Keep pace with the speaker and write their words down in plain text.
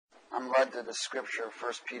I'm led to the scripture of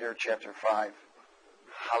 1 Peter chapter 5.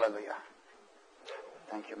 Hallelujah.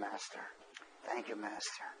 Thank you, Master. Thank you,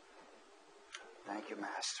 Master. Thank you,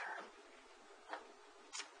 Master.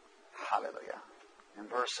 Hallelujah. In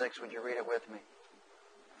verse 6, would you read it with me?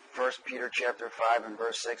 1 Peter chapter 5 and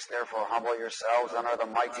verse 6, therefore humble yourselves under the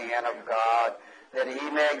mighty hand of God, that He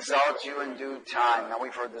may exalt you in due time. Now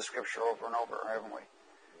we've heard this scripture over and over, haven't we?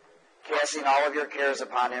 Casting all of your cares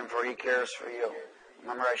upon Him, for He cares for you.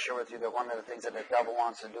 Remember I shared with you that one of the things that the devil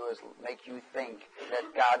wants to do is make you think that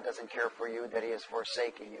God doesn't care for you, that He has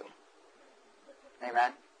forsaken you.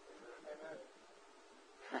 Amen?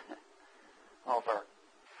 Oh, if our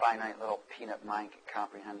finite little peanut mind can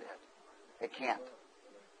comprehend it. It can't.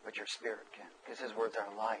 But your spirit can. Because His words are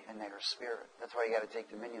light and they are spirit. That's why you got to take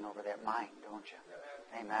dominion over that mind, don't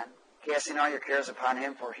you? Amen? Casting all your cares upon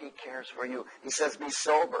Him, for He cares for you. He says be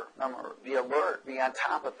sober. Remember, be alert. Be on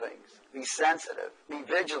top of things. Be sensitive. Be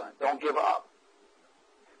vigilant. Don't give up.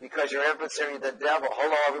 Because your adversary, the devil.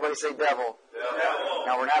 Hello, everybody say devil. Devil.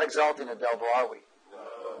 Now, we're not exalting the devil, are we?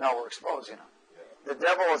 No, we're exposing him. The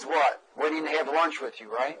devil is what? Waiting to have lunch with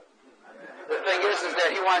you, right? The thing is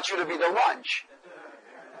that he wants you to be the lunch.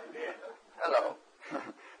 Hello.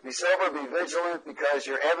 Be sober, be vigilant, because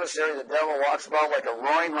your adversary, the devil, walks about like a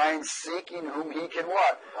roaring lion, seeking whom he can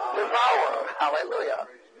what? Devour. Hallelujah.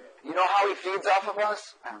 You know how he feeds off of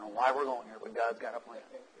us? I don't know why we're going here, but God's got a plan.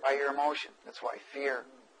 By your emotion. That's why fear,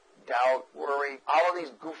 doubt, worry, all of these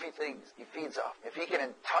goofy things he feeds off. If he can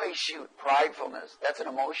entice you, pridefulness, that's an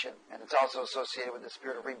emotion. And it's also associated with the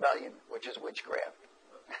spirit of rebellion, which is witchcraft.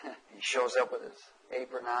 He shows up with his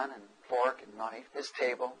apron on and fork and knife, his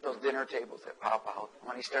table, those dinner tables that pop out.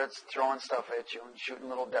 When he starts throwing stuff at you and shooting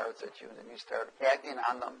little darts at you, and then you start acting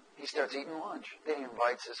on them, he starts eating lunch. Then he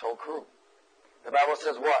invites his whole crew. The Bible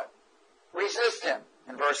says what? Resist him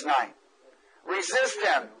in verse 9. Resist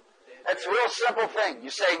him. That's a real simple thing.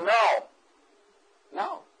 You say no.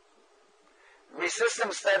 No. Resist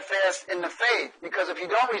him steadfast in the faith, because if you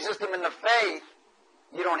don't resist him in the faith,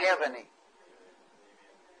 you don't have any.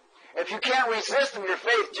 If you can't resist him, your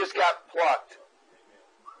faith just got plucked.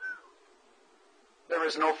 There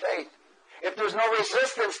is no faith. If there's no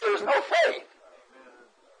resistance, there's no faith.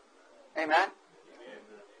 Amen?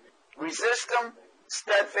 Resist him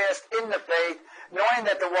steadfast in the faith, knowing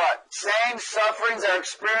that the what? Same sufferings are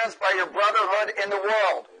experienced by your brotherhood in the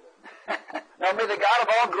world. Now may the God of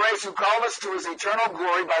all grace, who called us to His eternal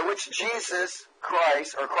glory, by which Jesus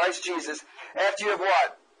Christ, or Christ Jesus, after you have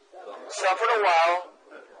what? Suffered a while.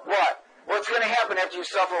 What? What's going to happen after you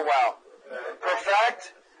suffer a while?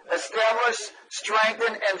 Perfect, establish,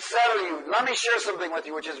 strengthen, and settle you. Let me share something with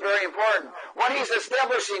you which is very important. What He's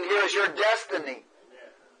establishing here is your destiny.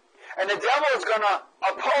 And the devil is going to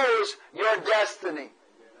oppose your destiny.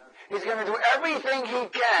 He's going to do everything he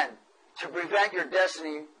can to prevent your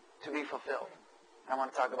destiny to be fulfilled. I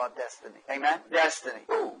want to talk about destiny. Amen? Destiny.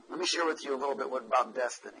 Ooh, let me share with you a little bit about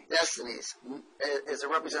destiny. Destiny is a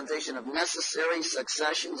representation of necessary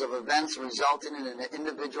successions of events resulting in an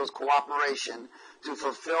individual's cooperation to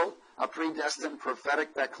fulfill a predestined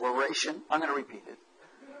prophetic declaration. I'm going to repeat it.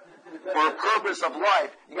 For a purpose of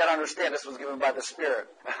life, you got to understand this was given by the Spirit.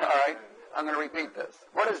 All right? I'm going to repeat this.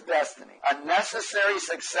 What is destiny? A necessary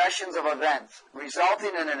successions of events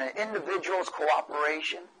resulting in an individual's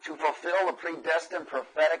cooperation to fulfill a predestined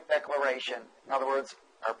prophetic declaration. In other words,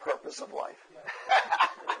 our purpose of life.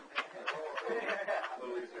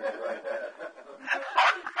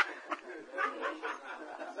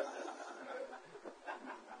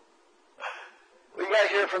 We got to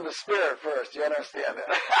hear from the Spirit first. You understand it?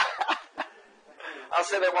 I'll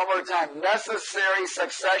say that one more time. Necessary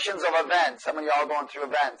successions of events. How many of y'all going through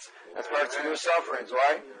events? That's part of your sufferings,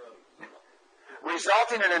 right?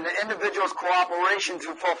 Resulting in an individual's cooperation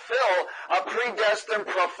to fulfill a predestined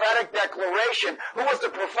prophetic declaration. Who was the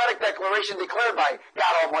prophetic declaration declared by?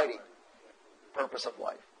 God Almighty. Purpose of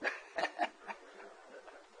life.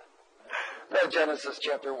 Genesis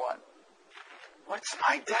chapter 1. What's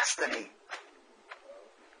my destiny?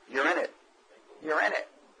 You're in it. You're in it.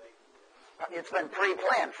 It's been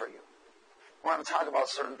pre-planned for you. We're going to talk about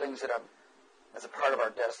certain things that are as a part of our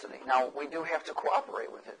destiny. Now, we do have to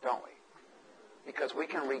cooperate with it, don't we? Because we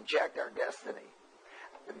can reject our destiny.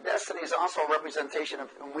 Destiny is also a representation of,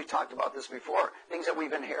 and we've talked about this before, things that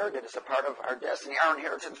we've inherited as a part of our destiny. Our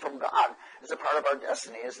inheritance from God is a part of our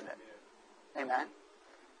destiny, isn't it? Amen?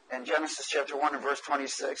 In Genesis chapter 1 and verse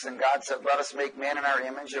 26, and God said, let us make man in our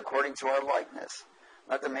image according to our likeness.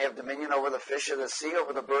 Let them have dominion over the fish of the sea,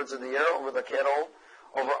 over the birds of the air, over the cattle,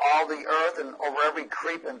 over all the earth, and over every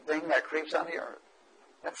creeping thing that creeps on the earth.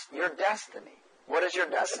 That's your destiny. What is your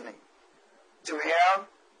destiny? To have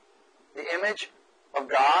the image of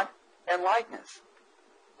God and likeness.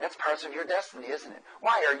 That's parts of your destiny, isn't it?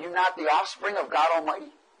 Why? Are you not the offspring of God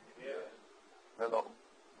Almighty? Yeah.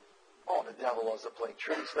 Oh, the devil loves to play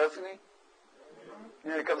tricks, doesn't he? You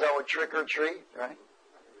know, he comes out with trick or treat, right?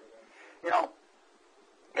 You know,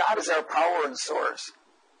 God is our power and source.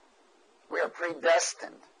 We are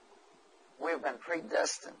predestined. We have been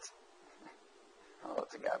predestined. Oh,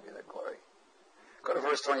 to God be the glory. Go to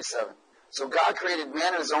verse 27. So God created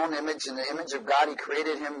man in His own image. In the image of God He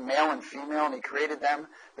created him, male and female, and He created them.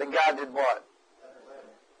 Then God did what?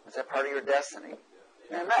 Is that part of your destiny?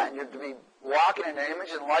 Amen. You're to be walking in the image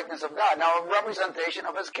and likeness of God. Now, a representation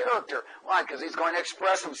of His character. Why? Because He's going to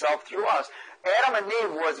express Himself through us. Adam and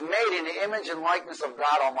Eve was made in the image and likeness of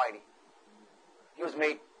God Almighty. He was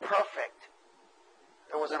made perfect.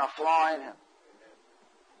 There wasn't a flaw in him.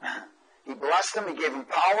 He blessed him. He gave him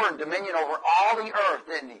power and dominion over all the earth,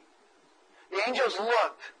 didn't He? The angels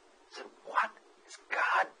looked and said, what is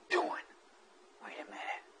God doing? Wait a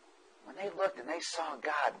minute. When they looked and they saw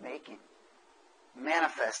God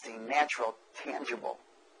manifesting natural, tangible,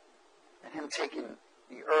 and Him taking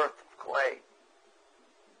the earth of clay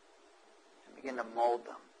and begin to mold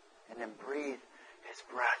them and then breathe His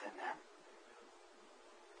breath in them,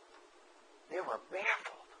 they were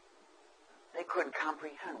baffled. They couldn't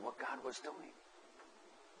comprehend what God was doing.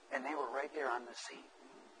 And they were right there on the scene.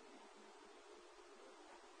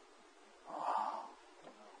 Oh.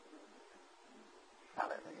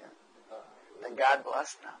 Hallelujah. Then God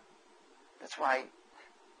blessed them. That's why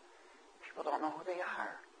people don't know who they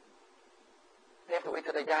are. They have to wait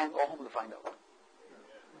till they die and go home to find out.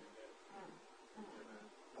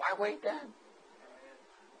 Why wait then?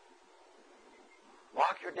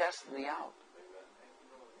 Walk your destiny out.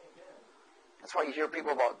 That's why you hear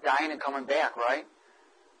people about dying and coming back, right?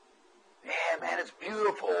 Yeah, man, it's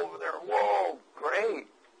beautiful over there. Whoa, great.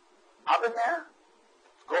 I've been there.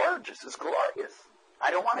 It's gorgeous. It's glorious.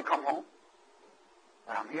 I don't want to come home,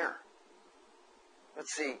 but I'm here. But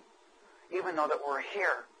see, even though that we're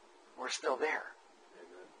here, we're still there.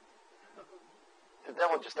 The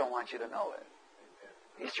devil just don't want you to know it.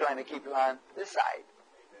 He's trying to keep you on this side,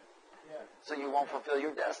 so you won't fulfill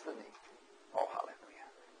your destiny. Oh, hallelujah.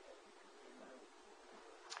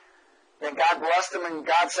 Then God blessed them, and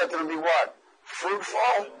God said to them, be what?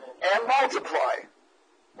 Fruitful and multiply.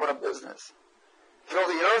 What a business. Fill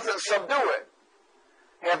the earth and subdue it.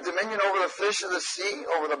 Have dominion over the fish of the sea,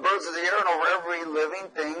 over the birds of the air, and over every living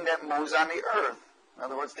thing that moves on the earth. In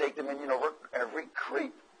other words, take dominion over every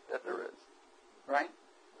creep that there is. Right?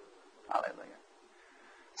 Hallelujah.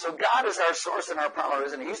 So God is our source and our power,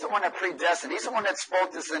 isn't He? He's the one that predestined. He's the one that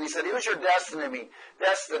spoke this in. He said, here's your destiny.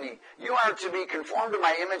 You are to be conformed to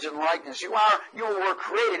my image and likeness. You were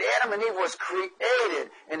created. Adam and Eve was created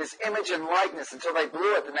in His image and likeness until they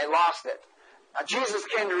blew it and they lost it. Now, Jesus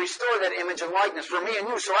came to restore that image and likeness for me and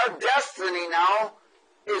you. So our destiny now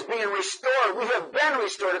is being restored. We have been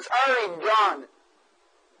restored. It's already done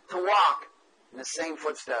to walk in the same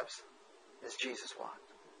footsteps as Jesus walked.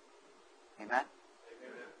 Amen?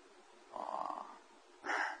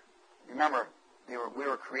 Remember, we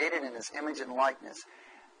were created in His image and likeness.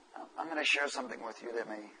 I'm going to share something with you that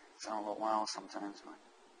may sound a little wild sometimes, but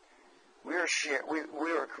we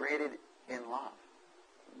were created in love.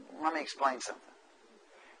 Let me explain something.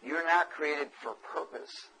 You're not created for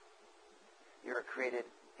purpose. You're created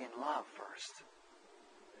in love first.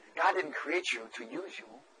 God didn't create you to use you.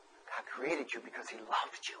 God created you because He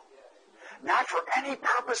loved you. Not for any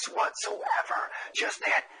purpose whatsoever. Just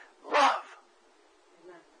that love.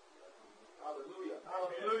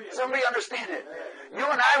 Hallelujah. Does everybody understand it? You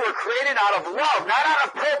and I were created out of love, not out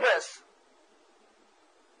of purpose.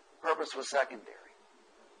 Purpose was secondary.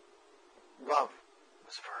 Love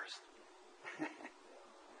was first.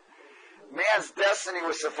 Man's destiny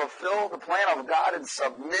was to fulfill the plan of God in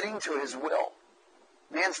submitting to His will.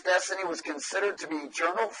 Man's destiny was considered to be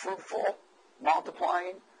eternal, fruitful,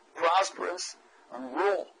 multiplying, prosperous, and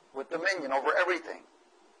rule with dominion over everything.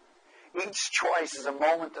 Each choice is a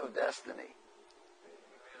moment of destiny.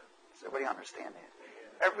 Does everybody understand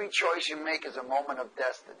that? Every choice you make is a moment of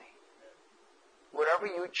destiny. Whatever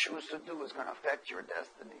you choose to do is going to affect your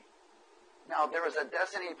destiny. Now, there is a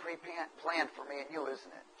destiny pre-planned for me and you,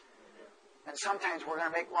 isn't it? And sometimes we're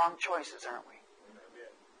going to make wrong choices, aren't we?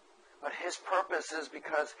 But His purpose is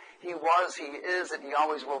because He was, He is, and He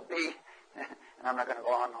always will be. And I'm not going to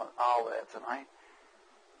go on all of that tonight.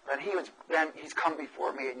 But He's come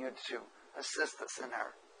before me and you to assist us in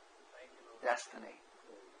our destiny.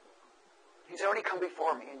 He's already come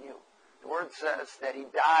before me and you. The Word says that He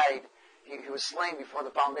died. He was slain before the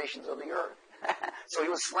foundations of the earth. So He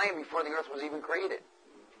was slain before the earth was even created.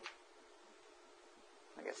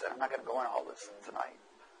 not going to go into all this tonight.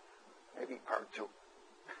 Maybe part 2.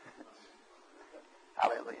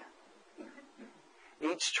 Hallelujah.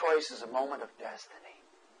 Each choice is a moment of destiny.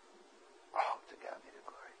 Oh, to God be the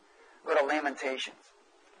glory. Go to Lamentations,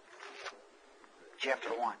 chapter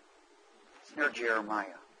 1. It's near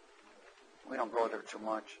Jeremiah. We don't go there too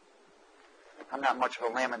much. I'm not much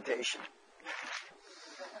of a lamentation.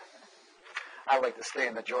 I like to stay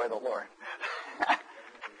in the joy of the Lord.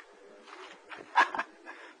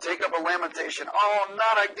 Take up a lamentation. Oh,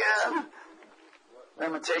 not again.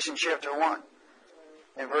 Lamentation chapter 1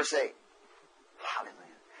 and verse 8. Hallelujah.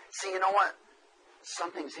 See, you know what?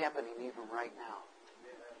 Something's happening even right now.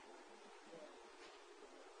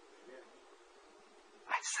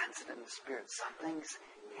 I sense it in the Spirit. Something's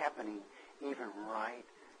happening even right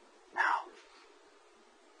now.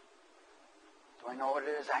 Do I know what it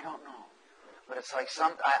is? I don't know. But it's like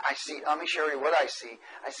I see, let me show you what I see.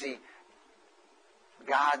 I see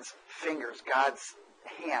God's fingers, God's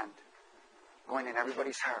hand going in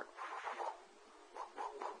everybody's heart.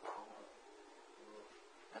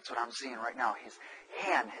 That's what I'm seeing right now. His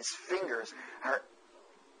hand, his fingers are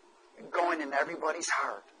going in everybody's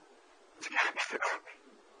heart. To God be the glory.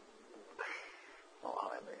 Oh,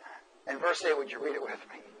 hallelujah. And verse 8, would you read it with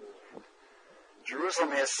me?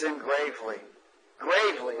 Jerusalem has sinned gravely.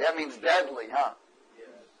 Gravely, that means deadly, huh?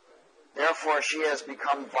 Therefore she has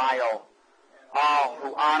become vile. All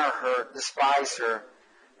who honor her despise her,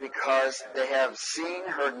 because they have seen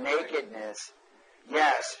her nakedness.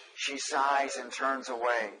 Yes, she sighs and turns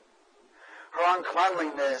away. Her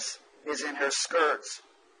uncleanliness is in her skirts.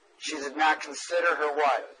 She did not consider her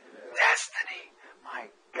what? Destiny. My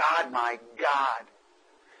God, my God.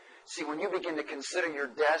 See, when you begin to consider your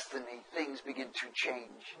destiny, things begin to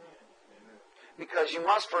change. Because you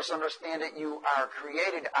must first understand that you are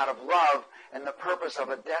created out of love and the purpose of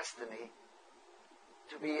a destiny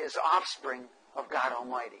to be as offspring of God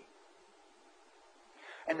Almighty.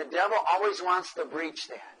 And the devil always wants to breach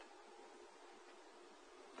that.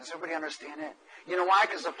 Does everybody understand it? You know why?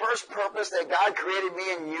 Because the first purpose that God created me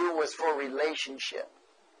and you was for relationship.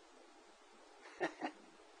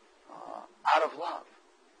 Out of love.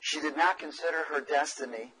 She did not consider her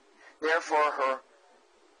destiny. Therefore, her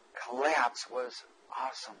collapse was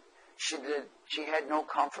awesome. She had no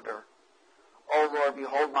comforter. O Lord,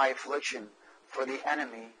 behold my affliction, for the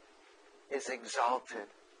enemy is exalted.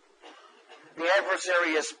 The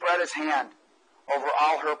adversary has spread his hand over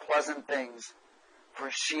all her pleasant things, for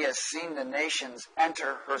she has seen the nations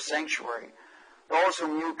enter her sanctuary, those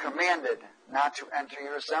whom you commanded not to enter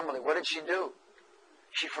your assembly. What did she do?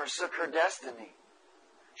 She forsook her destiny.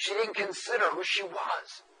 She didn't consider who she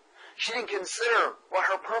was. She didn't consider what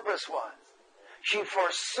her purpose was. She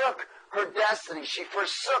forsook her destiny. She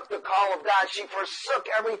forsook the call of God. She forsook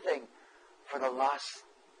everything for the lust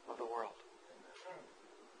of the world.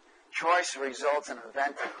 Choice results in an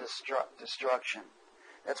event of destruction.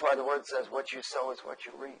 That's why the Word says, what you sow is what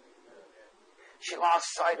you reap. She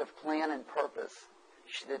lost sight of plan and purpose.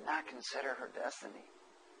 She did not consider her destiny.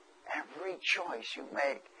 Every choice you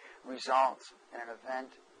make results in an event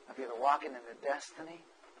of either walking into destiny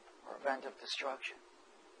or event of destruction.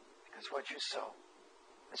 Because what you sow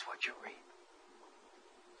is what you reap.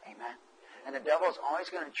 Amen. And the devil is always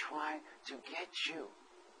going to try to get you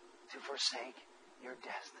to forsake your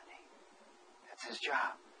destiny. That's his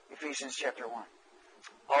job. Ephesians chapter 1.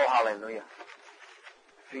 Oh, hallelujah.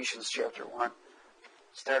 Ephesians chapter 1.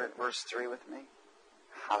 Start at verse 3 with me.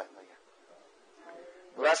 Hallelujah.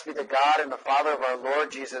 Blessed be the God and the Father of our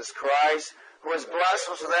Lord Jesus Christ, who has blessed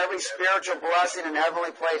us with every spiritual blessing in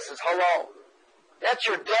heavenly places. Hello. That's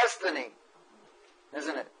your destiny,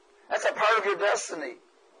 isn't it? That's a part of your destiny.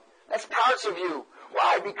 That's parts of you.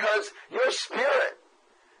 Why? Because your spirit.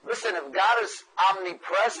 Listen, if God is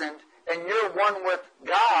omnipresent and you're one with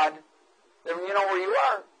God, then you know where you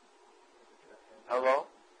are. Hello?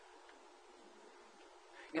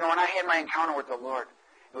 You know, when I had my encounter with the Lord,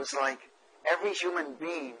 it was like every human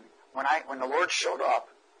being, when the Lord showed up,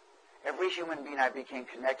 every human being I became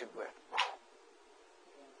connected with.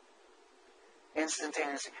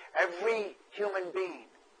 Instantaneously. Every human being.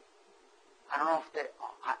 I don't know if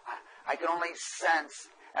I can only sense,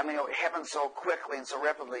 I mean, it happened so quickly and so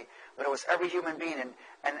rapidly, but it was every human being, and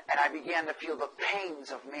I began to feel the pains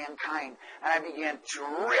of mankind, and I began to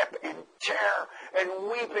rip and tear and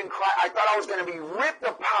weep and cry. I thought I was going to be ripped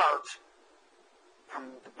apart from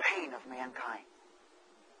the pain of mankind.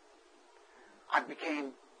 I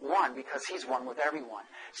became one because He's one with everyone.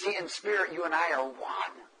 See, in spirit, you and I are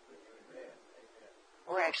one.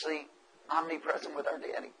 We're actually omnipresent with our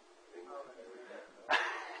Daddy.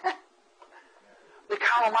 The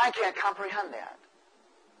carnal mind can't comprehend that.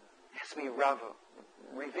 has to be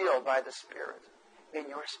revealed by the Spirit in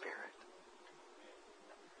your spirit.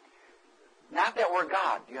 Not that we're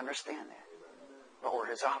God, do you understand that? But we're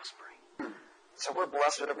His offspring. So we're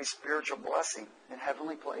blessed with every spiritual blessing in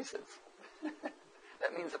heavenly places.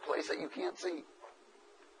 That means a place that you can't see.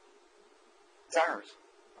 It's ours.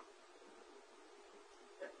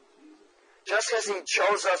 Just as He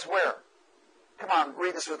chose us where? Come on,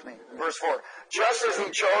 read this with me. Verse 4. Just as He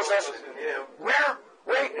chose us where?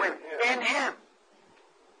 Wait. In Him.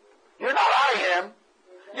 You're not out of Him.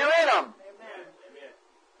 You're in Him.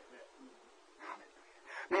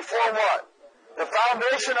 Before what? The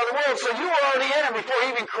foundation of the world. So you were already in Him before He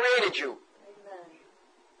even created you.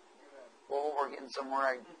 Well, we're getting somewhere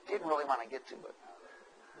I didn't really want to get to, but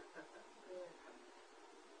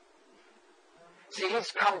see,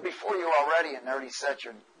 He's come before you already and already set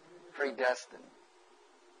you predestined.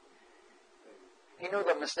 He knew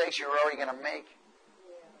the mistakes you were already going to make.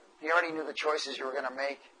 He already knew the choices you were going to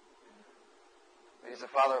make. But He's the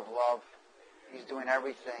Father of love. He's doing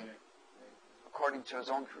everything according to His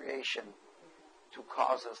own creation to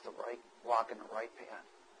cause us to walk in the right path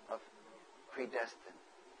of predestined.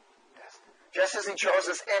 Just as He chose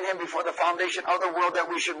us in Him before the foundation of the world that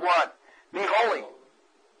we should what? Be holy.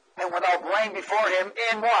 And without blame before Him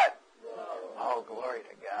in what? Oh, glory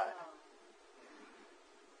to God.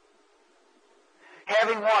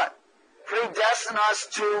 Having what? Predestined us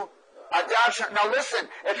to adoption. Now listen,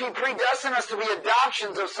 if He predestined us to be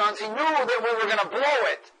adoptions of sons, He knew that we were going to blow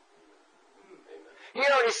it. He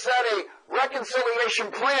already set a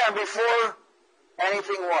reconciliation plan before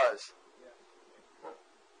anything was.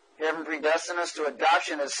 Having predestined us to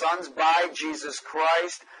adoption as sons by Jesus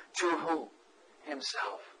Christ to who?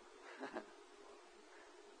 Himself.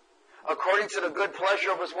 According to the good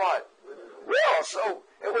pleasure of His what? Will. So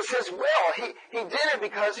it was His will. He did it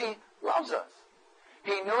because He loves us.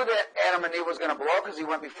 He knew that Adam and Eve was going to blow because He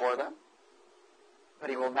went before them.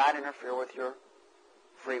 But He will not interfere with your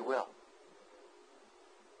free will.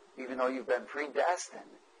 Even though you've been predestined,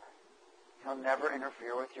 He'll never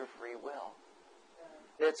interfere with your free will.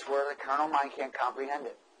 It's where the carnal mind can't comprehend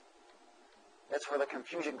it. That's where the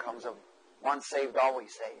confusion comes of once saved,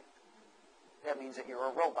 always saved. That means that you're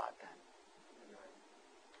a robot then.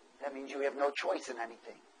 That means you have no choice in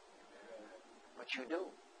anything. But you do.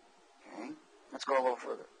 Okay? Let's go a little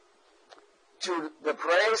further. To the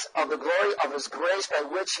praise of the glory of His grace by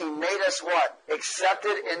which He made us what?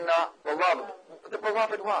 Accepted in the beloved. The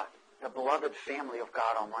beloved what? The beloved family of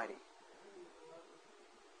God Almighty.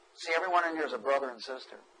 See, everyone in here is a brother and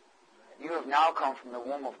sister. You have now come from the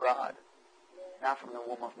womb of God, not from the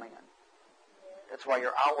womb of man. That's why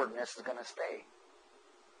your outwardness is going to stay.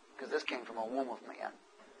 Because this came from a womb of man.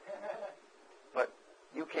 But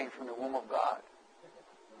you came from the womb of God.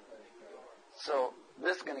 So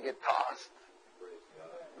this is going to get tossed.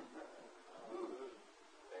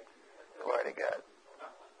 Glory to God.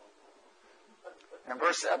 And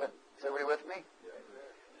verse 7. Is everybody with me?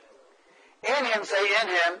 In Him, say in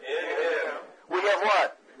Him. We have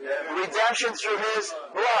what? Redemption through His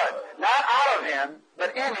blood. Not out of Him,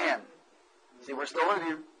 but in Him. See, we're still in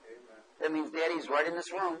Him. That means Daddy's right in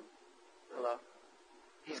this room. Hello?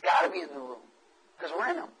 He's got to be in the room. Because we're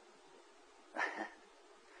in Him.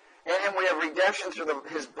 In Him we have redemption through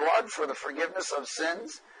His blood for the forgiveness of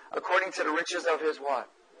sins, according to the riches of His what?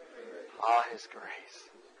 His grace.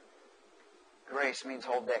 Grace means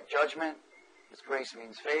hold back judgment. His grace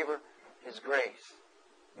means favor. His grace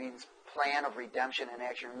means plan of redemption in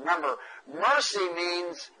action. Remember, mercy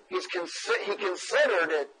means He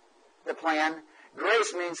considered it the plan.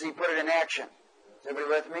 Grace means He put it in action. Is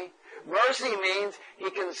everybody with me? Mercy means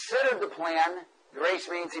He considered the plan. Grace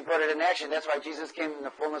means He put it in action. That's why Jesus came in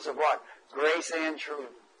the fullness of what? Grace and truth.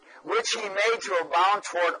 Which He made to abound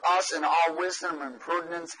toward us in all wisdom and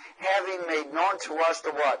prudence, having made known to us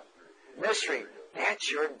the what? Mystery.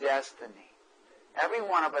 That's your destiny. Every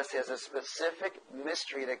one of us has a specific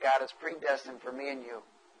mystery that God has predestined for me and you.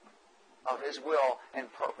 Of His will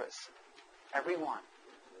and purpose. Every one.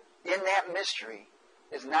 In that mystery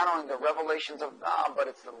is not only the revelations of God, but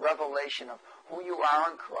it's the revelation of who you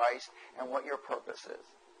are in Christ and what your purpose is.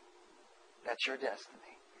 That's your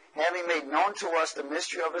destiny. Having made known to us the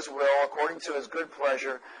mystery of His will, according to His good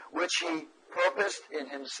pleasure, which He purposed in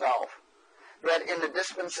Himself, that in the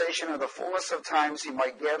dispensation of the fullness of times He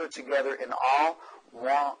might gather together in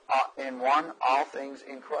one all things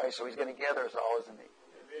in Christ. So He's going to gather us all, isn't He?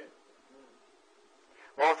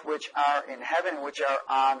 Both which are in heaven and which are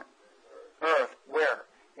on earth. Where?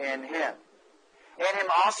 In Him. In Him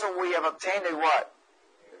also we have obtained a what?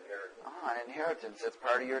 An inheritance. That's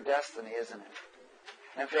part of your destiny, isn't it?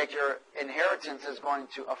 In fact, your inheritance is going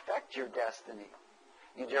to affect your destiny.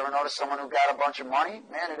 Did you ever notice someone who got a bunch of money?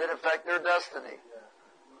 Man, it did affect their destiny.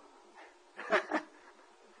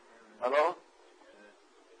 Hello?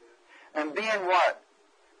 And being what?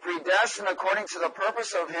 Predestined according to the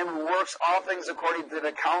purpose of Him who works all things according to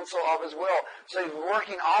the counsel of His will. So He's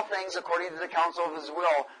working all things according to the counsel of His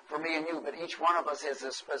will for me and you. But each one of us has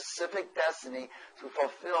a specific destiny to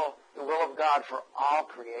fulfill the will of God for all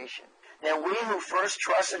creation. That we who first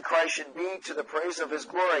trusted Christ should be to the praise of His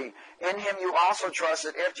glory. In Him you also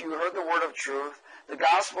trusted after you heard the word of truth, the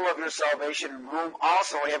gospel of your salvation, in whom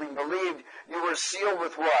also, having believed, you were sealed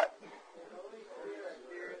with what?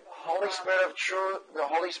 Holy Spirit of truth, the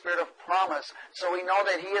Holy Spirit of promise. So we know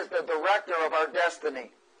that He is the director of our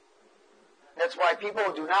destiny. That's why people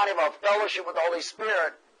who do not have a fellowship with the Holy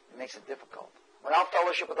Spirit, it makes it difficult. Without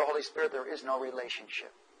fellowship with the Holy Spirit, there is no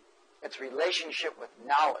relationship. It's relationship with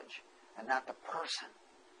knowledge and not the person.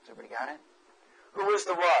 Has everybody got it? Who is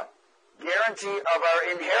the what? Guarantee of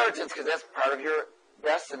our inheritance, because that's part of your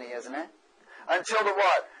destiny, isn't it? Until the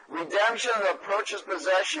what? Redemption of the purchased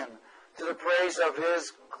possession to the praise of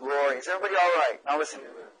His glory. Is everybody all right? Now listen.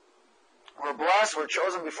 We're blessed. We're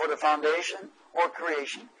chosen before the foundation or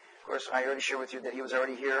creation. Of course, I already shared with you that He was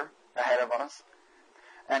already here ahead of us.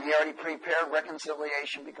 And He already prepared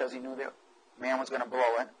reconciliation because He knew that man was going to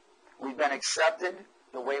blow it. We've been accepted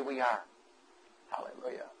the way we are.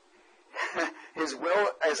 Hallelujah. His will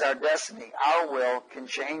is our destiny. Our will can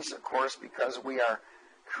change the course because we are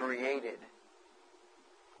created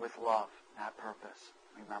with love, not purpose.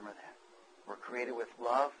 Remember that. We're created with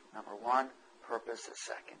love, number one. Purpose is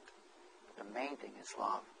second. But the main thing is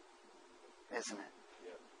love, isn't it?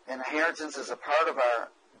 Yeah. Inheritance is a part of our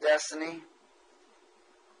destiny.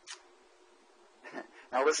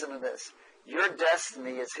 Now listen to this. Your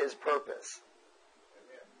destiny is His purpose.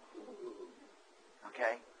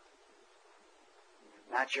 Okay?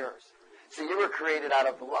 Not yours. See, you were created out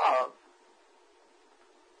of love.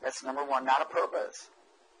 That's number one, not a purpose.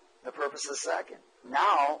 The purpose is second.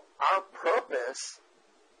 Now, our purpose,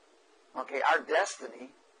 okay, our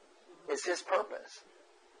destiny is His purpose,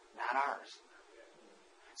 not ours.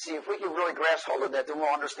 See, if we can really grasp hold of that, then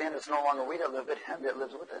we'll understand it's no longer we that live, but Him that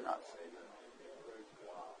lives within us.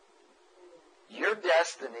 Your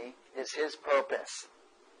destiny is His purpose,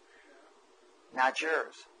 not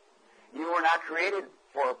yours. You were not created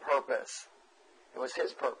for a purpose. It was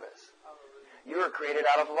His purpose. You were created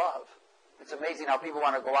out of love. It's amazing how people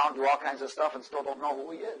want to go out and do all kinds of stuff and still don't know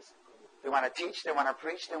who He is. They want to teach, they want to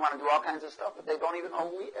preach, they want to do all kinds of stuff, but they don't even know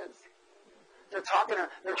who He is. They're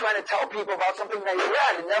trying to tell people about something they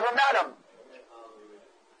read and never met Him.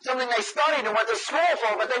 Something they studied and went to school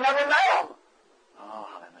for, but they never met Him. Oh,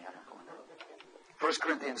 hallelujah. 1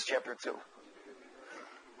 Corinthians chapter 2.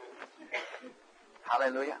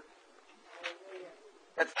 Hallelujah.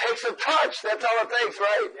 It takes a touch. That's all it takes,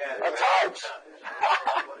 right? A touch.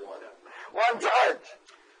 One touch.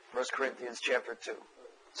 1 Corinthians chapter 2.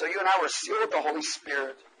 So you and I were sealed with the Holy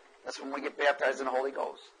Spirit. That's when we get baptized in the Holy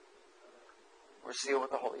Ghost. We're sealed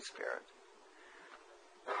with the Holy Spirit.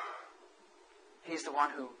 He's the one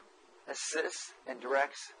who assists and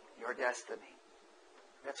directs your destiny.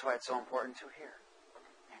 That's why it's so important to hear.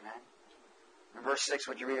 Amen. In verse 6,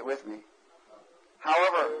 would you read it with me?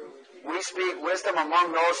 However, we speak wisdom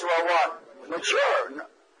among those who are what? Mature.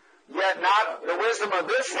 Yet not the wisdom of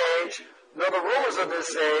this age, nor the rulers of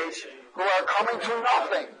this age, who are coming to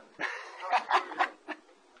nothing.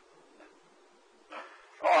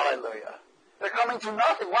 Oh, hallelujah. They're coming to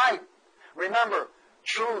nothing. Why? Remember,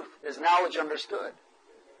 truth is knowledge understood.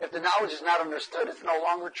 If the knowledge is not understood, it's no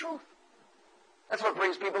longer truth. That's what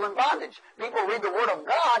brings people in bondage. People read the Word of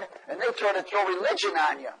God, and they try to throw religion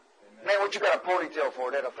on you. Man, what you got a ponytail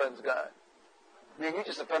for? That offends God. Man, you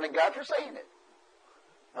just offended God for saying it.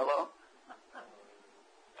 Hello?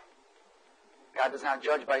 God does not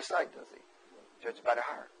judge by sight, does He? Judges by the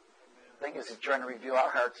heart. The thing is, He's trying to reveal our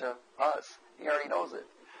heart to us. He already knows it.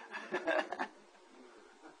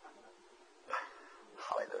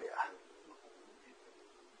 Hallelujah.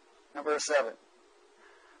 Number 7.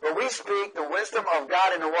 But we speak the wisdom of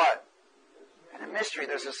God in a what? In a mystery.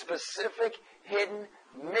 There's a specific hidden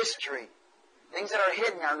mystery. Things that are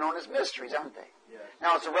hidden are known as mysteries, aren't they? Yes.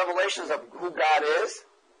 Now, it's the revelations of who God is.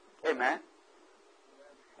 Amen.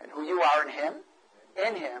 And who you are in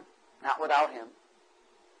Him, not without Him,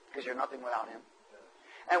 because you're nothing without Him.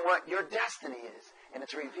 And what your destiny is, and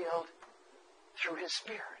it's revealed through His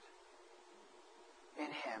Spirit in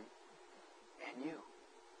Him and you.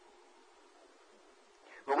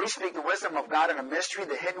 But we speak the wisdom of God in a mystery,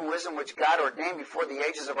 the hidden wisdom which God ordained before the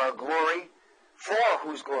ages of our glory. For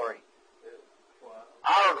whose glory?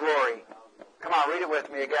 our glory. Come on, read it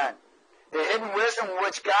with me again. The hidden wisdom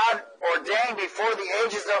which God ordained before the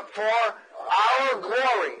ages for our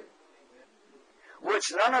glory,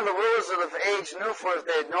 which none of the rulers of the age knew, for if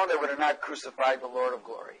they had known, they would have not crucified the Lord of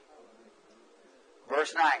glory.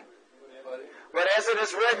 Verse 9. But as it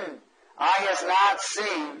is written, eye has not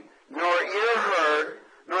seen, nor ear heard,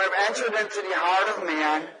 nor have entered into the heart of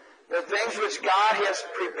man, the things which God has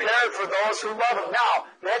prepared for those who love Him. Now,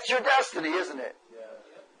 that's your destiny, isn't it?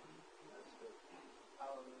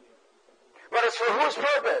 But it's for whose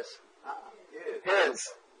purpose? His.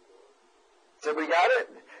 So we got it?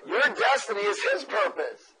 Your destiny is His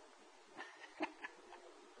purpose.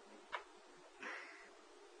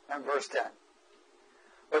 And verse 10.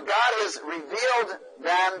 But God has revealed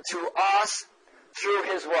them to us through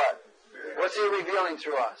His what? What's He revealing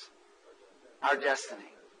through us? Our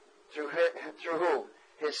destiny. Through who?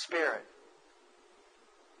 His Spirit.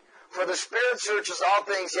 For the Spirit searches all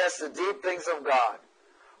things, yes, the deep things of God.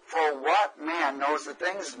 For what man knows the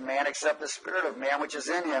things of man except the Spirit of man which is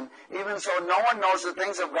in him? Even so, no one knows the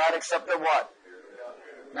things of God except the what?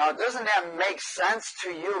 Now, doesn't that make sense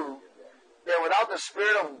to you that without the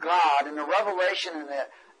Spirit of God and the revelation and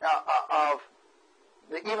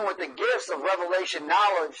even with the gifts of revelation,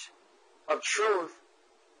 knowledge of truth,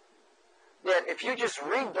 that if you just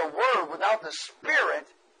read the Word without the Spirit,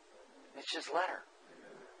 it's just letter.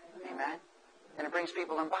 Amen? And it brings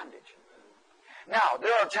people in bondage. Now,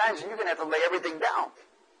 there are times when you're going to have to lay everything down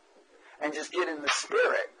and just get in the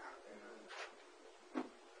Spirit.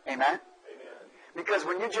 Amen? Because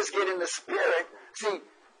when you just get in the Spirit, see,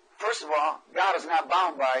 first of all, God is not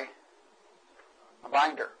bound by a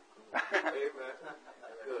binder. Amen.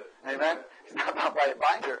 Amen? He's not bound by a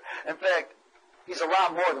binder. In fact, He's a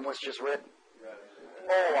lot more than what's just written.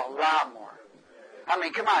 Oh, a lot more. I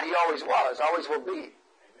mean, come on, He always was, always will be.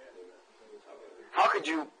 How could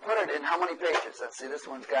you put it in how many pages? Let's see, this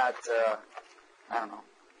one's got, I don't know,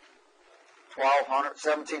 1,200,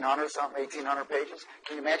 1,700, something, 1,800 pages.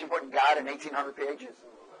 Can you imagine putting God in 1,800 pages?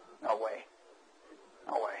 No way.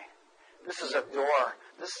 No way. This is a door.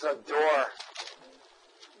 This is a door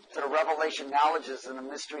to the revelation knowledges and the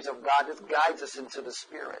mysteries of God. This guides us into the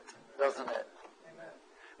Spirit, doesn't it? Amen.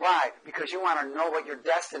 Why? Because you want to know what your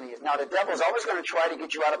destiny is. Now, the devil's always going to try to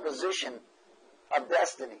get you out of position of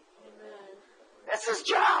destiny. That's his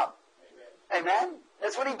job. Amen?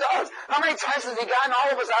 That's what he does. How many times has he gotten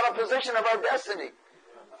all of us out of position of our destiny?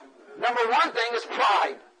 Number one thing is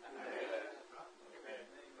pride.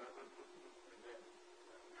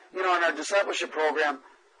 You know, in our discipleship program,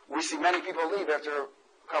 we see many people leave after a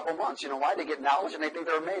couple months. You know why? They get knowledge and they think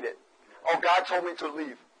they're made it. Oh, God told me to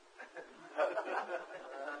leave.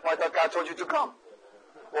 Well, I thought God told you to come.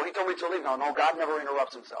 Well, He told me to leave. No, God never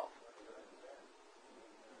interrupts Himself.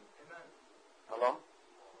 Hello?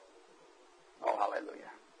 Oh, hallelujah.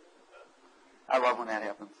 I love when that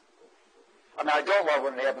happens. I mean, I don't love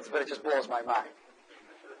when it happens, but it just blows my mind.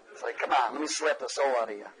 It's like, come on, let me slap the soul out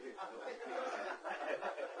of you.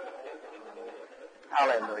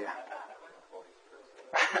 Hallelujah.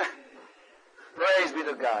 Praise be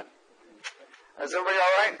to God. Is everybody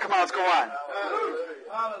all right? Come on, let's go on.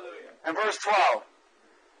 Hallelujah. And verse 12.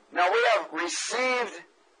 Now we have received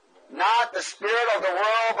not the spirit of the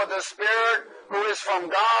world, but the Spirit who is from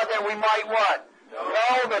God, that we might what?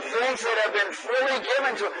 Know the things that have been freely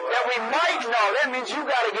given to us. That we might know. That means you've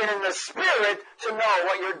got to get in the Spirit to know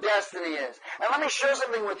what your destiny is. And let me share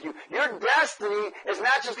something with you. Your destiny is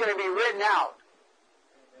not just going to be written out.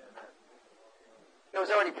 It was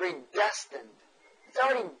already predestined. It's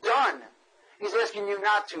already done. He's asking you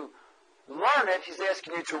not to learn it. He's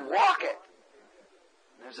asking you to walk it.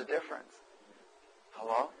 There's a difference.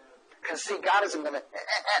 Hello? Because, see, God isn't going to...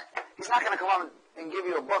 He's not going to come on and give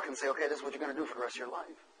you a book and say, okay, this is what you're going to do for the rest of your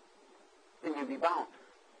life. Then you'd be bound.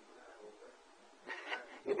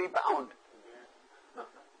 You'd be bound.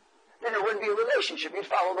 Then there wouldn't be a relationship. You'd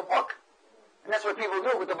follow the book. And that's what people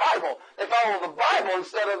do with the Bible. They follow the Bible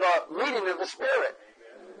instead of the leading of the Spirit.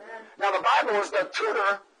 Now, the Bible is the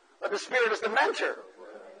tutor, but the Spirit is the mentor.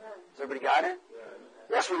 Has everybody got it?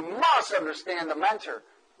 Yes, we must understand the mentor.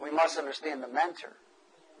 We must understand the mentor.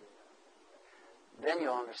 Then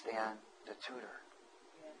you'll understand the tutor.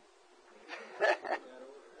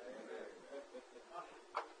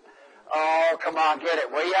 Oh, come on, get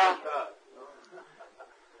it, will ya?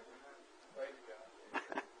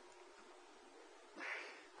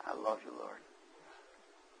 I love you, Lord.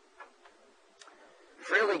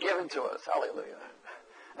 Freely given to us. Hallelujah.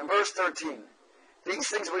 And verse 13. These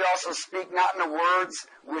things we also speak not in the words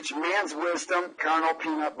which man's wisdom, carnal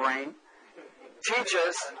peanut brain,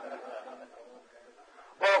 teaches,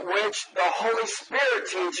 but which the Holy Spirit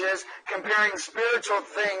teaches, comparing spiritual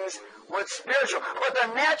things with spiritual. But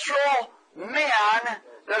the natural man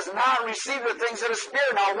does not receive the things of the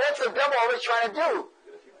Spirit. Now, what's the devil always trying to do?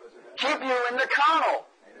 Keep you in the carnal.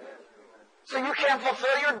 So you can't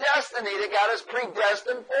fulfill your destiny that God has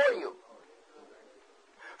predestined for you.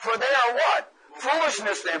 For they are what?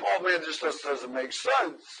 Foolishness to him. Oh man, this just doesn't make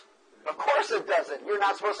sense. Of course it doesn't. You're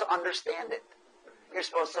not supposed to understand it. You're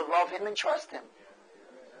supposed to love him and trust him.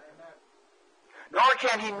 Nor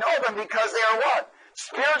can he know them because they are what?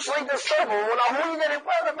 Spiritually discernible. Well, now who are you going to...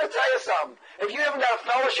 Well, let me tell you something. If you haven't got a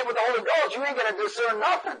fellowship with the Holy Ghost, you ain't going to discern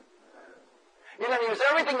nothing. You're going to use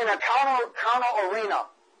everything in a carnal arena.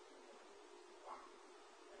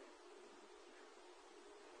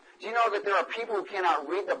 Do you know that there are people who cannot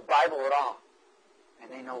read the Bible at all?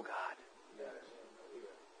 And they know God.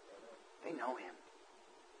 They know him.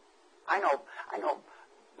 I know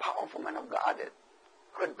powerful men of God that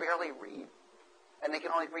could barely read. And they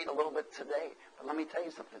can only read a little bit today. But let me tell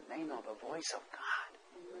you something. They know the voice of God.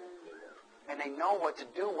 And they know what to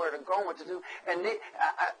do, where to go, and what to do. And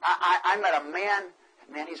I met a man,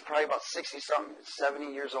 he's probably about 60-something,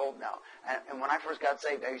 70 years old now. And when I first got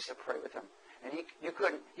saved, I used to pray with him. And he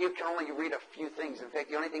could only read a few things. In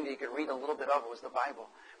fact, the only thing that he could read a little bit of was the Bible.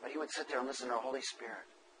 But he would sit there and listen to the Holy Spirit.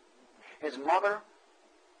 His mother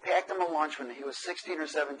packed him a lunch when he was 16 or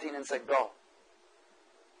 17 and said, go.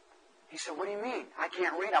 He said, what do you mean? I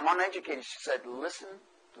can't read. I'm uneducated. She said, listen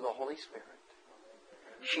to the Holy Spirit.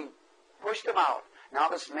 She pushed him out. Now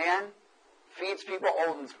this man feeds people,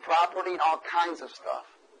 owns property and all kinds of stuff.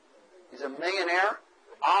 He's a millionaire,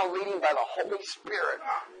 all leading by the Holy Spirit.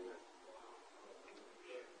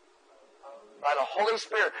 By the Holy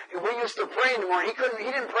Spirit. We used to pray in the morning. He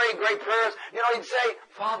didn't pray great prayers. You know, he'd say,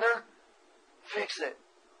 Father, fix it.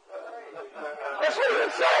 That's what he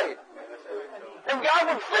would say. And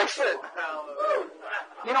God would fix it.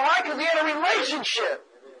 You know why? Because he had a relationship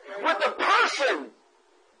with the person,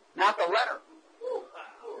 not the letter.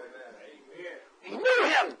 He knew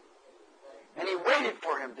him. And he waited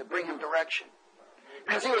for him to bring him direction.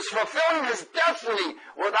 Because he was fulfilling his destiny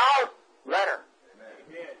without letter.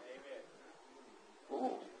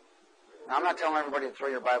 Ooh. Now, I'm not telling everybody to throw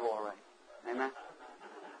your Bible away. Amen?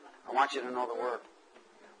 I want you to know the Word.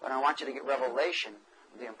 But I want you to get revelation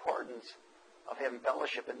of the importance of having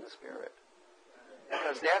fellowship in the Spirit.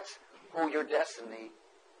 Because that's who your destiny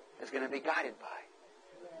is going to be guided by.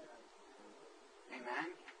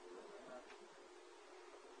 Amen?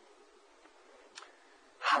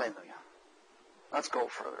 Hallelujah. Let's go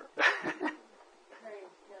further.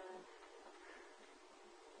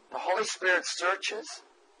 The Holy Spirit searches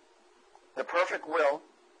the perfect will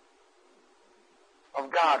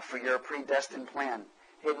of God for your predestined plan,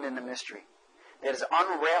 hidden in the mystery, that is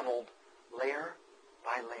unraveled layer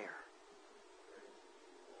by layer.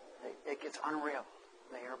 It gets unraveled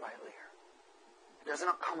layer by layer. It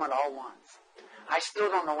doesn't come at all once. I still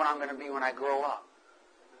don't know what I'm going to be when I grow up.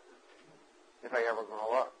 If I ever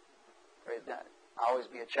grow up. Praise God. I'll always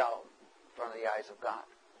be a child in front of the eyes of God.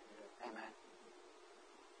 Amen.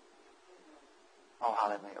 Oh,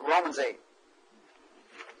 hallelujah. Romans 8.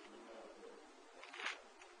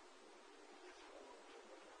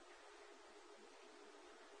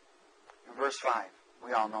 In verse 5.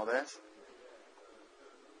 We all know this.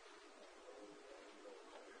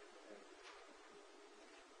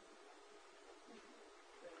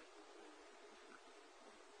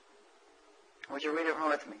 Would you read it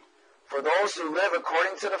with me? For those who live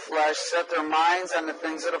according to the flesh set their minds on the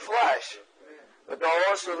things of the flesh. But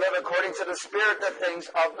those who live according to the Spirit, the things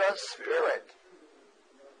of the Spirit.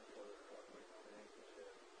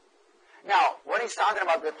 Now, when he's talking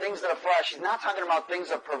about the things of the flesh, he's not talking about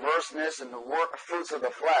things of perverseness and the fruits of the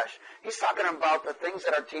flesh. He's talking about the things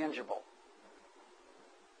that are tangible.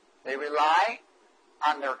 They rely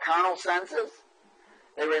on their carnal senses.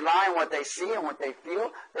 They rely on what they see and what they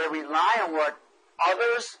feel. They rely on what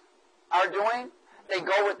others are doing. They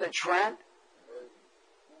go with the trend.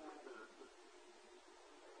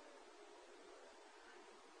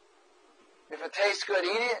 If it tastes good, eat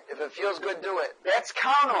it. If it feels good, do it. That's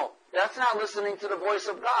carnal. That's not listening to the voice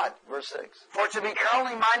of God. Verse 6. For to be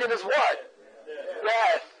carnally minded is what?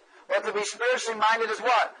 Death. But to be spiritually minded is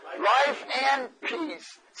what? Life and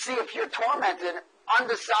peace. See, if you're tormented,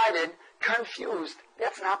 undecided, confused,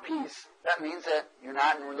 that's not peace. That means that you're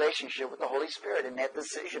not in relationship with the Holy Spirit in that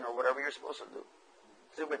decision or whatever you're supposed to do.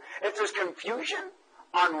 See, if there's confusion,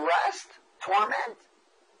 unrest, torment,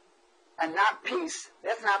 and not peace,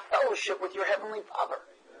 that's not fellowship with your Heavenly Father.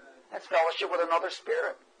 That's fellowship with another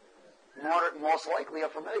spirit. Most likely a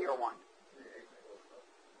familiar one.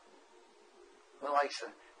 who likes to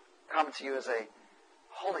come to you as a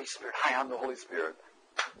Holy Spirit. Hi, I'm the Holy Spirit.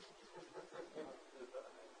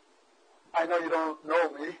 I know you don't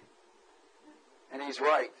know me. And he's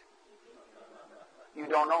right. You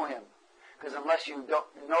don't know him. Because unless you don't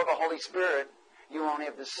know the Holy Spirit, you won't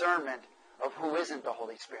have discernment of who isn't the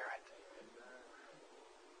Holy Spirit.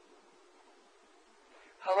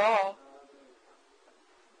 Hello?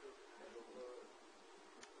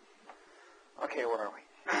 Okay, where are we?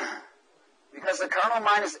 Because the carnal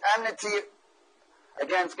mind is enmity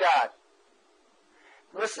against God.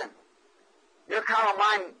 Listen, your carnal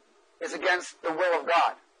mind is against the will of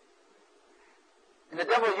God. And the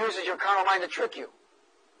devil uses your carnal mind to trick you,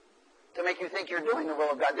 to make you think you're doing the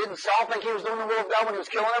will of God. Didn't Saul think he was doing the will of God when he was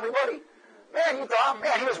killing everybody? Man, you thought,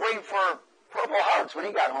 man, he was waiting for Purple Hearts when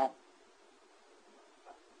he got home.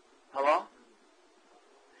 Hello?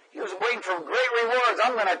 He was waiting for great rewards.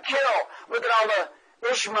 I'm going to kill. Look at all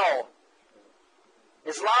the Ishmael,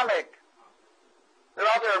 Islamic. They're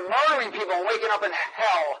out there murdering people and waking up in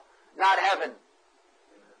hell, not heaven.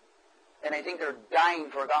 And they think they're dying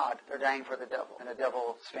for God. They're dying for the devil. And the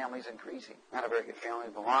devil's family's increasing. Not a very good family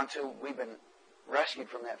to belong to. We've been rescued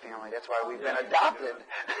from that family. That's why we've been adopted.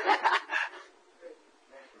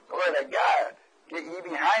 Glory to God. Get ye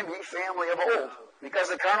behind me, family of old. Because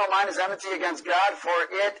the carnal mind is enmity against God, for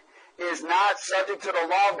it is not subject to the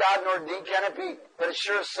law of God, nor indeed can it be. But it's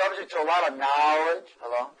sure subject to a lot of knowledge.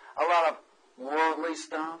 Hello? A lot of worldly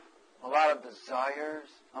stuff. A lot of desires.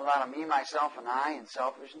 A lot of me, myself, and I, and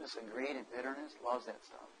selfishness, and greed, and bitterness. Loves that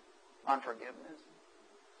stuff. Unforgiveness.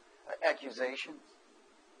 Accusations.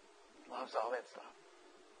 Loves all that stuff.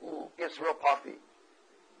 Ooh, gets real puffy.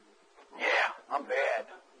 Yeah, I'm bad.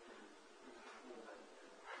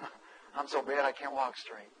 I'm so bad I can't walk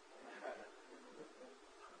straight.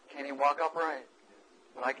 Can't even walk upright.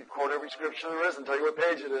 But I can quote every scripture there is and tell you what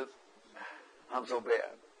page it is. I'm so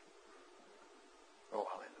bad. Oh,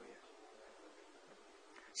 hallelujah.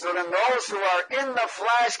 So then those who are in the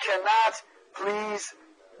flesh cannot please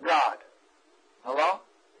God. Hello?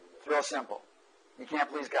 It's real simple. You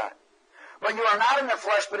can't please God. But you are not in the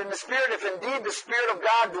flesh, but in the Spirit, if indeed the Spirit of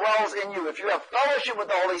God dwells in you. If you have fellowship with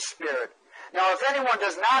the Holy Spirit. Now, if anyone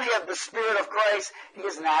does not have the Spirit of Christ, he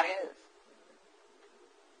is not his.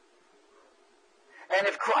 And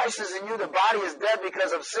if Christ is in you, the body is dead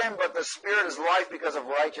because of sin, but the Spirit is life because of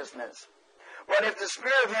righteousness. But if the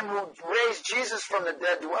Spirit of him who raised Jesus from the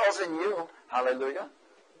dead dwells in you, hallelujah,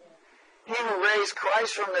 he who raised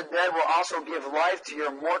Christ from the dead will also give life to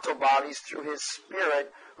your mortal bodies through his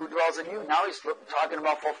Spirit who dwells in you. Now he's talking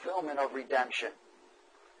about fulfillment of redemption.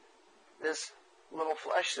 This little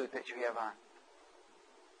flesh suit that you have on,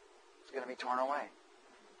 it's going to be torn away.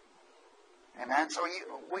 Amen? So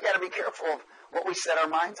we got to be careful of what we set our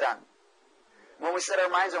minds on. When we set our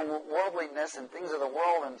minds on worldliness and things of the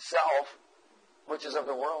world and self, which is of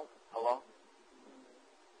the world, hello?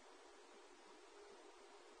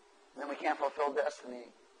 Then we can't fulfill destiny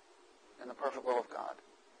in the perfect will of God,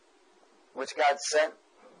 which God sent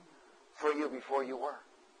for you before you were.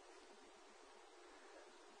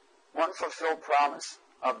 One fulfilled promise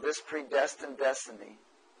of this predestined destiny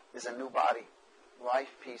is a new body,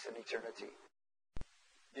 life, peace, and eternity.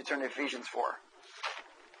 You turn to Ephesians 4.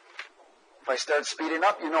 If I start speeding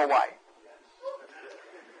up, you know why.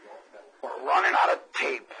 We're running out of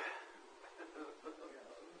tape.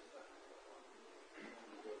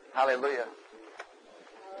 Hallelujah.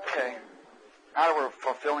 Okay. Now that we're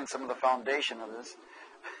fulfilling some of the foundation of this.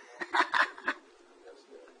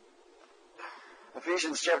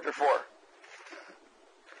 Ephesians chapter 4.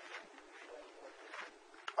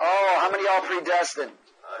 Oh, how many y'all predestined?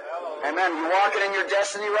 Amen. You walking in your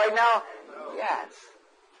destiny right now? Yes.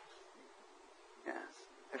 Yes.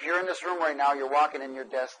 If you're in this room right now, you're walking in your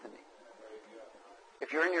destiny.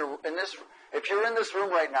 If you're in this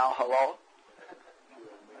room right now, hello?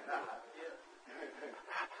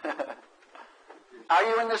 Are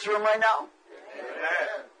you in this room right now?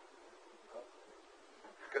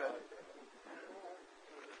 Good.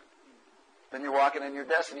 Then you're walking in your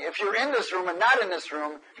destiny. If you're in this room and not in this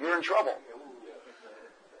room, you're in trouble.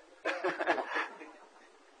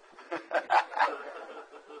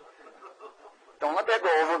 Don't let that go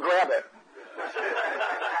over, grab it.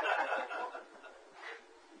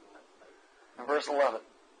 In verse 11.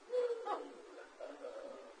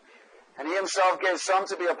 And he himself gave some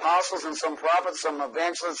to be apostles and some prophets, some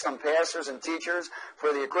evangelists, some pastors and teachers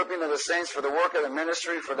for the equipping of the saints, for the work of the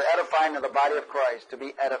ministry, for the edifying of the body of Christ, to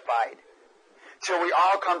be edified. Till we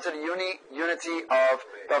all come to the unity of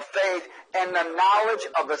the faith and the knowledge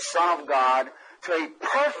of the Son of God, to a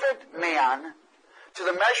perfect man, to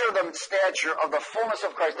the measure of the stature of the fullness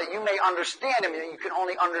of Christ, that you may understand Him. You can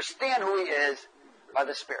only understand who He is by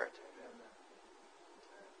the Spirit.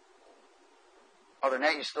 Other than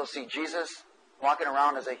that, you still see Jesus walking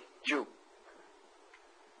around as a Jew.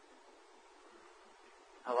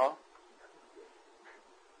 Hello?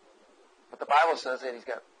 But the Bible says that He's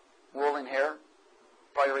got whirling hair,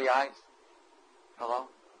 fiery eyes. Hello?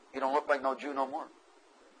 You don't look like no Jew no more.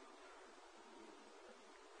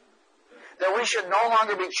 That we should no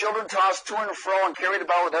longer be children tossed to and fro and carried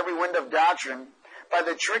about with every wind of doctrine by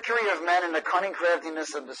the trickery of men and the cunning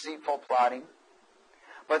craftiness of deceitful plotting,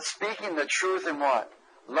 but speaking the truth in what?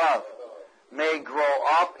 Love. May grow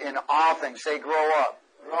up in all things. Say, grow up.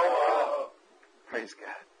 Grow up. Praise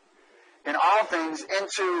God. In all things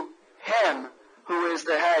into Him who is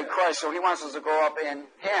the head, Christ. So He wants us to grow up in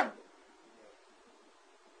Him.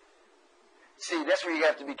 See, that's where you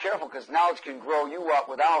have to be careful, because knowledge can grow you up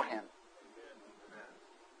without Him.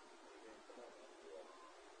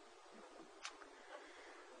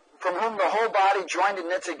 From whom the whole body, joined and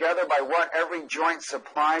knit together by what every joint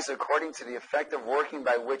supplies, according to the effective working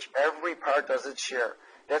by which every part does its share.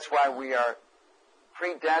 That's why we are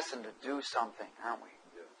predestined to do something, aren't we?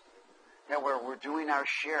 Yes. That we're doing our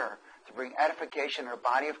share to bring edification to the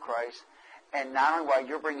body of Christ. And not only while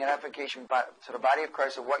you're bringing edification to the body of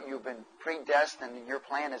Christ of what you've been predestined and your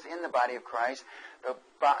plan is in the body of Christ,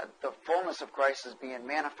 the fullness of Christ is being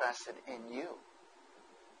manifested in you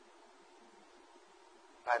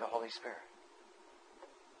by the Holy Spirit,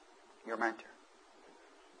 your mentor.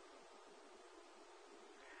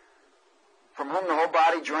 From whom the whole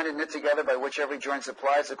body, joined and knit together by which every joint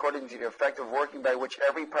supplies, according to the effective working by which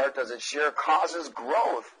every part does its share, causes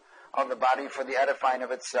growth of the body for the edifying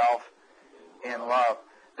of itself in love.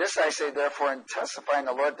 This I say, therefore, in testifying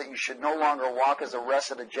the Lord, that you should no longer walk as the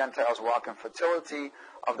rest of the Gentiles walk, in fertility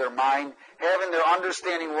of their mind, having their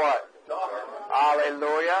understanding what?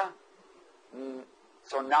 Hallelujah.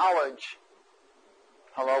 So knowledge,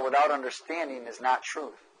 without understanding is not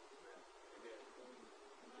truth.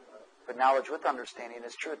 But knowledge with understanding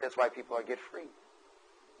is truth. That's why people get free.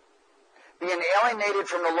 Being alienated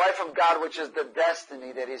from the life of God, which is the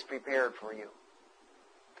destiny that He's prepared for you.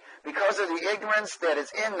 Because of the ignorance that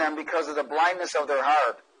is in them, because of the blindness of their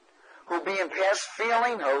heart, who being past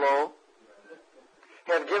feeling,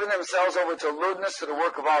 have given themselves over to lewdness, to the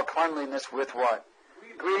work of all cleanliness with what?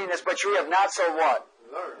 Greediness. But you have not so what?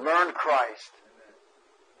 Learned Christ.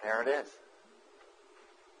 There it is.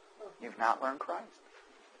 You've not learned Christ.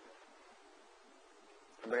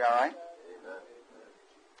 Everybody all right?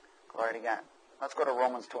 Glory to God. Let's go to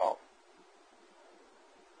Romans 12.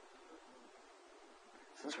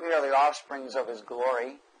 Since we are the offsprings of His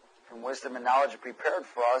glory, from wisdom and knowledge prepared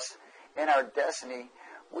for us in our destiny,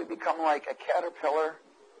 we become like a caterpillar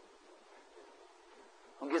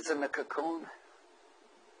who gets in the cocoon,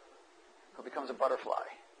 who becomes a butterfly.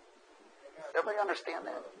 Everybody understand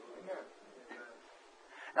that?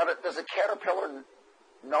 Now, does a caterpillar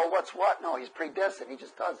know what's what? No, he's predestined. He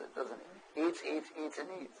just does it, doesn't he? Eats, and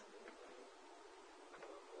eats.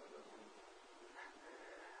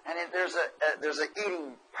 And there's a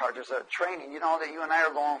eating part. There's a training. You know that you and I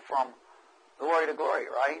are going from glory to glory,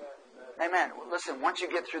 right? Amen. Well, listen, once you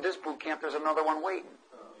get through this boot camp, there's another one waiting.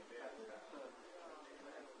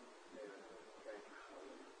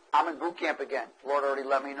 I'm in boot camp again. The Lord already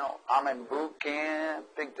let me know. I'm in boot camp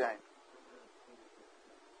big time.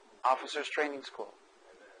 Officers Training School.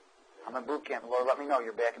 I'm in boot camp. The Lord let me know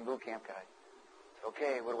you're back in boot camp, guy.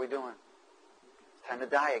 Okay, what are we doing? It's time to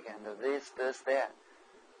die again. This, that.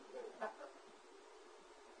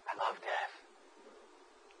 I love death.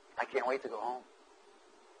 I can't wait to go home.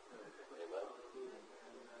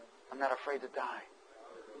 I'm not afraid to die.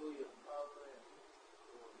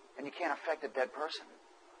 And you can't affect a dead person.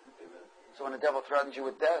 So when the devil threatens you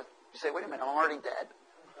with death, you say, wait a minute, I'm already dead.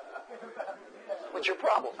 What's your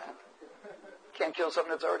problem, man? You can't kill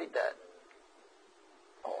something that's already dead.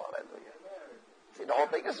 Oh, hallelujah. See, the whole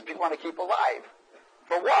thing is people want to keep alive.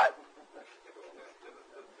 For what?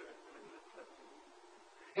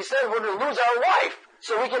 He said we're going to lose our life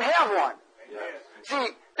so we can have one. Yes. See,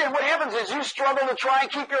 then what happens is you struggle to try and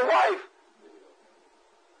keep your life.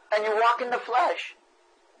 And you walk in the flesh.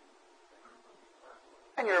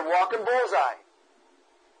 And you're walking bullseye.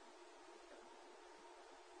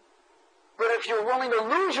 But if you're willing to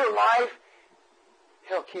lose your life,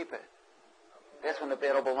 He'll keep it. That's when the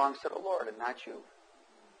battle belongs to the Lord and not you.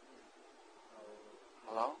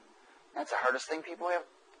 Hello? That's the hardest thing people have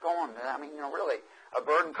going. I mean, really. A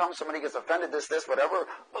burden comes, somebody gets offended, this, whatever.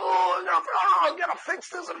 Oh, I gotta fix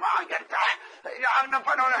this, and I gotta die.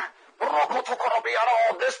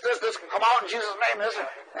 This can come out in Jesus' name. This,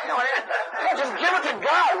 just give it to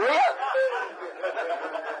God, will you?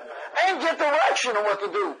 And get direction on what to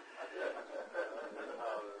do.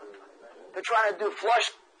 They're trying to do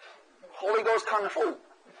flush Holy Ghost Kung Fu.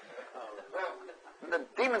 And the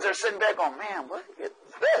demons are sitting back going, man, what is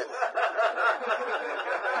this?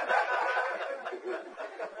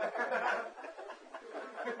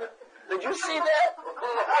 Did you see that?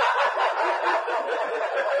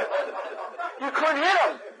 You couldn't hit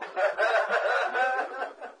him.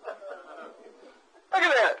 Look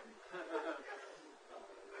at that.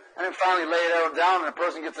 And then finally lay it down, and the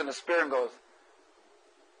person gets in the spirit and goes,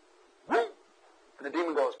 whoop, and the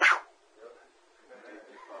demon goes, pow.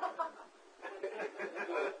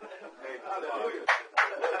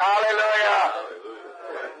 Hallelujah.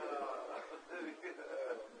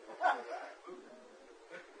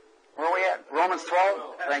 Where are we at? Romans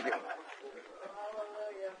 12? Thank you.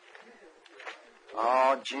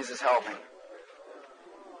 Oh, Jesus, help me.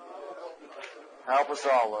 Help us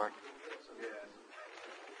all, Lord.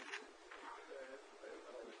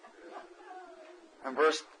 In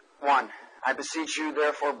verse 1, I beseech you,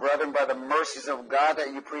 therefore, brethren, by the mercies of God,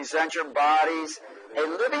 that you present your bodies a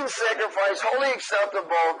living sacrifice, wholly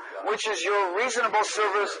acceptable, which is your reasonable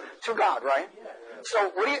service to God, right?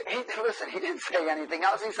 So, listen, he didn't say anything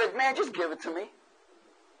else. He said, man, just give it to me.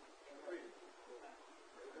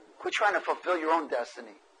 Quit trying to fulfill your own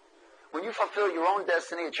destiny. When you fulfill your own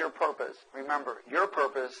destiny, it's your purpose. Remember, your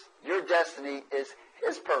purpose, your destiny is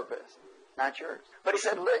His purpose, not yours. But he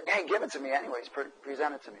said, hey, give it to me anyways.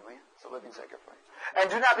 Present it to me, will you? It's a living sacrifice. And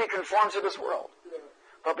do not be conformed to this world,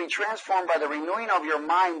 but be transformed by the renewing of your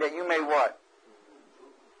mind, that you may what?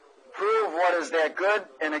 Prove what is that good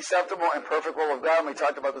and acceptable and perfect will of God. And we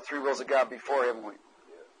talked about the three wills of God before, haven't we?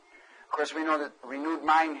 Of course, we know that renewed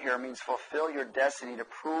mind here means fulfill your destiny to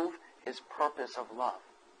prove His purpose of love.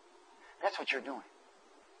 That's what you're doing.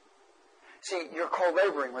 See, you're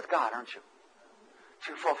co-laboring with God, aren't you?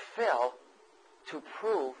 To fulfill, to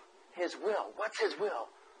prove His will. What's His will?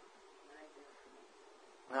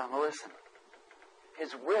 Well, listen.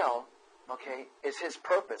 His will, okay, is His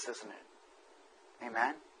purpose, isn't it?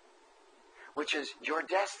 Amen? Which is your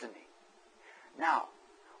destiny. Now,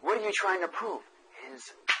 what are you trying to prove?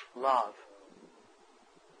 His love.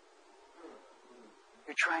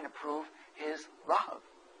 You're trying to prove His love.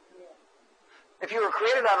 If you were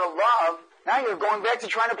created out of love, now you're going back to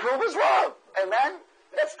trying to prove His love. Amen?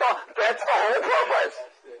 That's the whole purpose.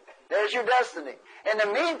 There's your destiny. In the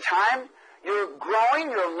meantime, you're growing,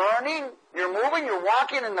 you're learning, you're moving, you're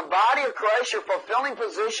walking in the body of Christ, you're fulfilling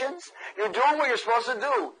positions, you're doing what you're supposed to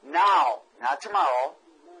do now, not tomorrow,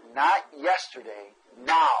 not yesterday,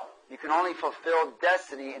 now. You can only fulfill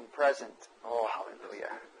destiny in present. Oh, hallelujah.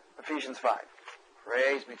 Ephesians 5.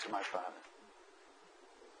 Praise be to my Father.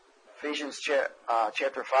 Ephesians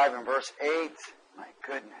chapter 5 and verse 8. My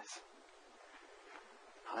goodness.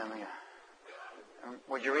 Hallelujah.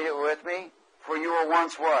 Would you read it with me? For you were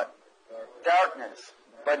once what? Darkness.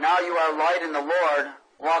 But now you are light in the Lord.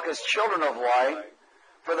 Walk as children of light.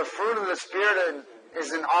 For the fruit of the Spirit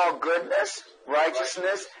is in all goodness,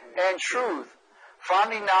 righteousness, and truth,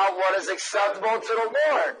 finding out what is acceptable to the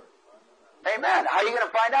Lord. Amen. How are you going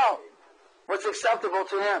to find out what's acceptable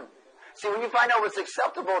to Him? See, when you find out what's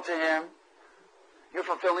acceptable to Him, you're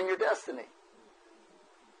fulfilling your destiny.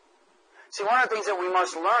 See, one of the things that we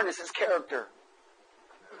must learn is His character.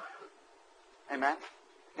 Amen.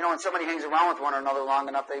 You know, when somebody hangs around with one another long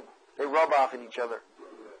enough, they rub off on each other.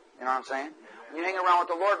 You know what I'm saying? When you hang around with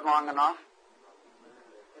the Lord long enough,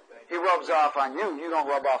 He rubs off on you. You don't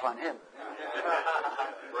rub off on Him.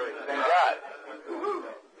 Thank God.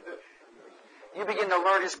 You begin to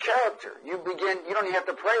learn His character. You don't even have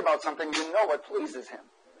to pray about something. You know what pleases Him.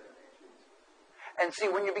 And see,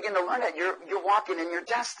 when you begin to learn that, you're walking in your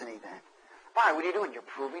destiny then. Why? What are you doing? You're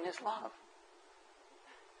proving His love.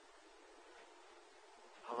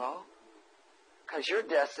 Hello? Because your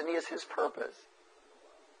destiny is His purpose.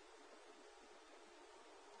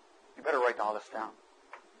 You better write all this down.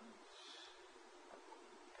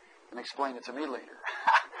 And explain it to me later.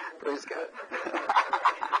 Praise God.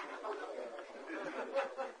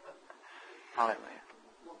 Hallelujah.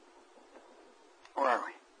 Where are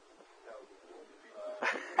we?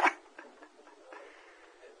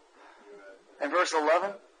 In verse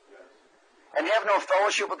 11, and have no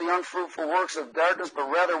fellowship with the unfruitful works of darkness, but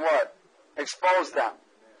rather what? Expose them.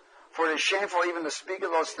 For it is shameful even to speak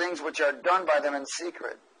of those things which are done by them in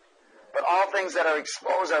secret. But all things that are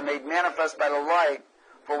exposed are made manifest by the light,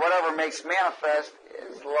 for whatever makes manifest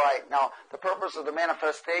is light. Now, the purpose of the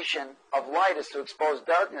manifestation of light is to expose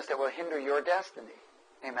darkness that will hinder your destiny.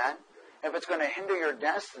 Amen? If it's going to hinder your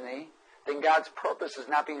destiny, then God's purpose is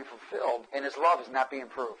not being fulfilled and His love is not being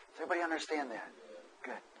proved. Does everybody understand that?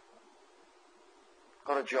 Good.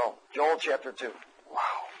 Go to Joel. Joel chapter 2. Wow.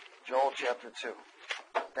 Joel chapter 2.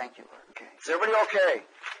 Thank you, Lord. Okay. Is everybody okay?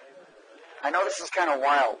 I know this is kind of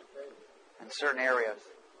wild in certain areas,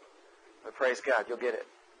 but praise God, you'll get it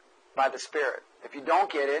by the Spirit. If you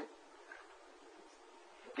don't get it,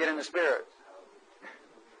 get in the Spirit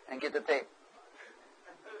and get the tape.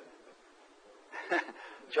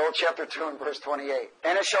 Joel chapter 2 and verse 28.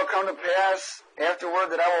 And it shall come to pass afterward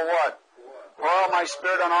that I will what? Pour out my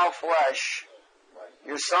Spirit on all flesh.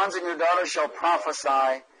 Your sons and your daughters shall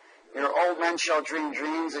prophesy. Your old men shall dream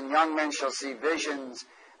dreams, and young men shall see visions.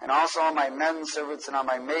 And also on my men servants and on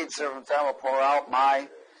my maid servants I will pour out my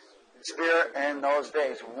Spirit in those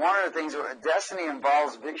days. One of the things, destiny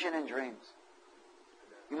involves vision and dreams.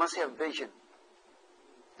 You must have vision.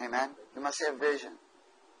 Amen? You must have vision.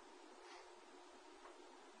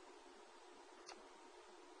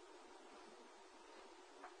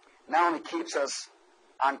 Not only keeps us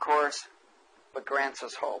on course, but grants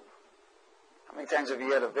us hope. How many times have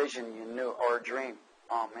you had a vision you knew, or a dream?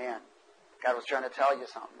 Oh man, God was trying to tell you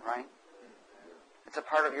something, right? It's a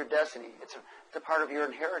part of your destiny. It's a part of your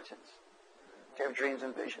inheritance to have dreams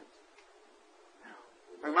and visions.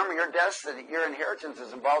 Remember, your destiny, your inheritance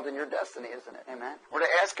is involved in your destiny, isn't it? Amen. We're to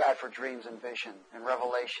ask God for dreams and vision and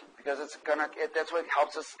revelation because that's what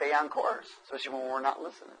helps us stay on course, especially when we're not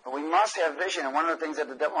listening. But we must have vision, and one of the things that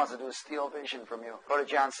the devil wants to do is steal vision from you. Go to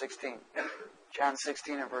John 16. John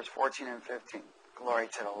 16 and verse 14 and 15. Glory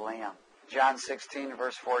to the Lamb. John 16 and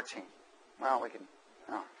verse 14. Well,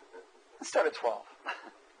 let's start at 12.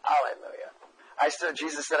 Hallelujah.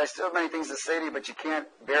 Jesus said, I still have many things to say to you, but you can't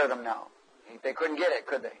bear them now. They couldn't get it,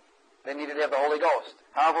 could they? They needed to have the Holy Ghost.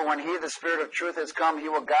 However, when He, the Spirit of truth, has come, He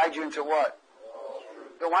will guide you into what?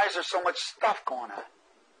 Then why is there so much stuff going on?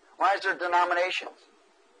 Why is there denominations?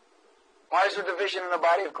 Why is there division in the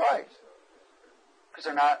body of Christ? Because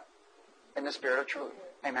they're not in the Spirit of truth.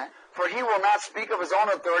 Amen. For He will not speak of His own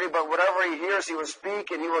authority, but whatever He hears, He will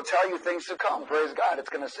speak, and He will tell you things to come. Praise God. It's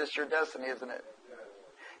going to assist your destiny, isn't it?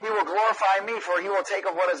 He will glorify me, for He will take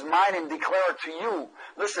of what is mine and declare it to you.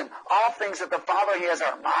 Listen, all things that the Father has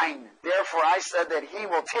are mine. Therefore I said that He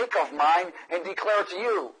will take of mine and declare it to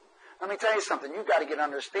you. Let me tell you something. You've got to get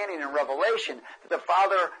understanding and revelation that the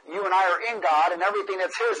Father, you and I are in God, and everything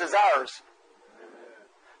that's His is ours.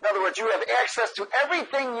 In other words, you have access to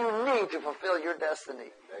everything you need to fulfill your destiny.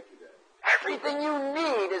 Everything you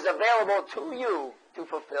need is available to you to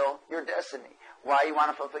fulfill your destiny. Why you want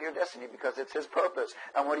to fulfill your destiny? Because it's His purpose.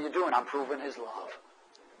 And what are you doing? I'm proving His love.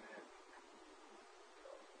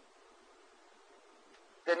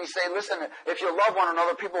 Then He's saying, listen, if you love one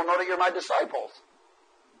another, people will know that you're my disciples.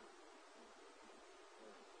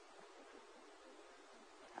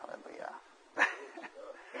 Hallelujah.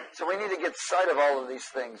 So we need to get sight of all of these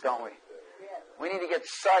things, don't we? We need to get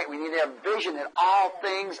sight. We need to have vision that all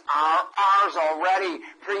things are ours already,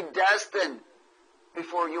 predestined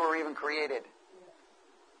before you were even created.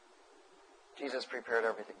 Jesus prepared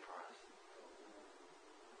everything for us.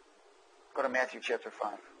 Go to Matthew chapter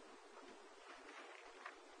 5.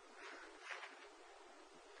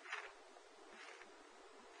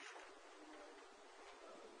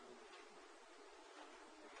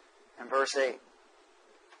 And verse 8.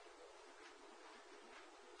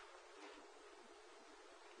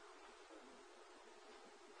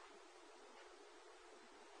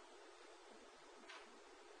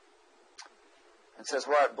 It says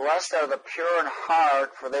what? Blessed are the pure in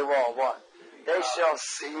heart, for they will what? They shall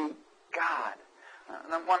see God.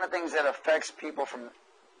 And one of the things that affects people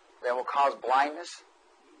that will cause blindness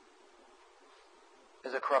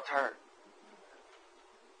is a corrupt heart.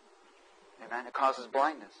 Amen? It causes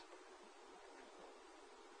blindness.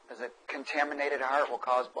 As a contaminated heart will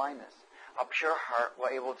cause blindness. A pure heart will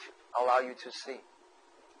able to allow you to see.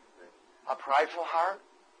 A prideful heart,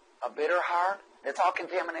 a bitter heart, it's all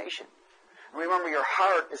contamination. Remember, your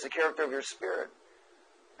heart is the character of your spirit.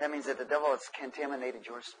 That means that the devil has contaminated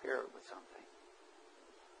your spirit with something.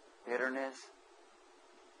 Bitterness,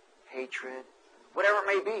 hatred, whatever it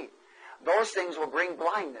may be. Those things will bring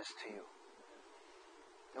blindness to you.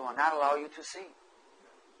 They will not allow you to see.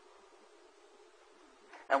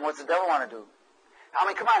 And what's the devil want to do? I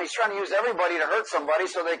mean, come on, he's trying to use everybody to hurt somebody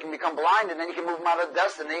so they can become blind, and then you can move them out of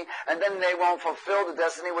destiny, and then they won't fulfill the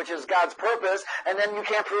destiny, which is God's purpose, and then you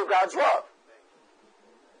can't prove God's love.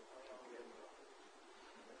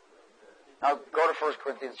 Now, go to 1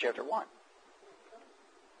 Corinthians chapter 1.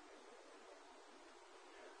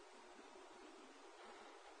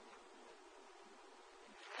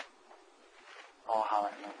 Oh,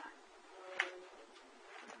 hallelujah.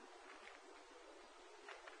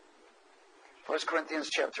 1 Corinthians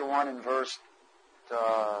chapter 1 and verse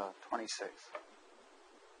 26.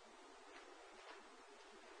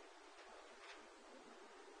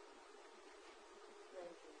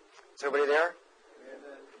 Is everybody there?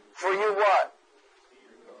 For you what?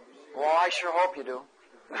 Well, I sure hope you do.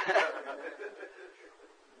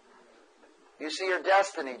 You see your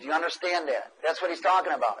destiny. Do you understand that? That's what he's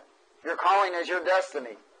talking about. Your calling is your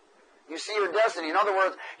destiny. You see your destiny. In other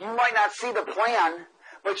words, you might not see the plan,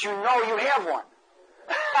 but you know you have one.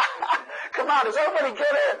 Come on, does everybody get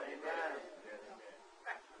it?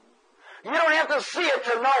 You don't have to see it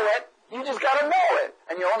to know it. You just got to know it.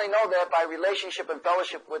 And you only know that by relationship and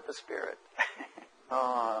fellowship with the Spirit.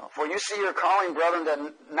 For you see your calling, brethren, that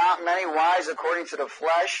not many wise according to the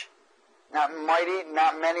flesh, not mighty,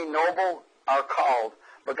 not many noble are called.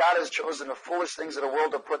 But God has chosen the foolish things of the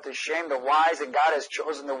world to put to shame the wise, and God has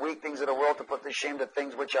chosen the weak things of the world to put to shame the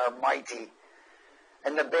things which are mighty.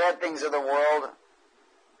 And the bad things of the world,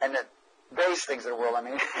 and the base things of the world,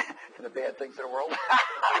 and the bad things of the world.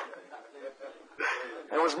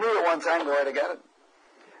 It was me at one time, glory to God.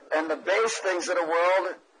 And the base things of the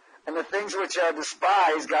world, and the things which are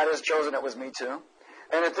despised, God has chosen, it was me too.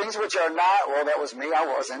 And the things which are not, well, that was me, I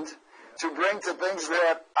wasn't, to bring to things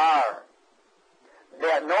that are,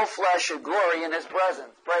 that no flesh should glory in His presence.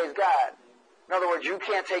 Praise God. In other words, you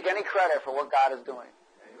can't take any credit for what God is doing.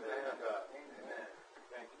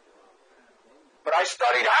 But I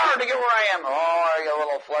studied hard to get where I am. Oh, are you a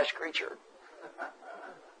little flesh creature?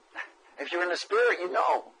 If you're in the Spirit, you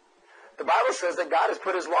know. The Bible says that God has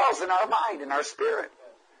put His laws in our mind, in our spirit.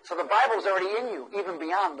 So the Bible's already in you, even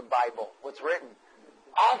beyond the Bible, what's written.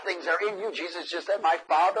 All things are in you. Jesus just said, my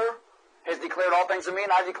Father has declared all things to me,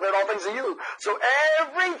 and I've declared all things to you. So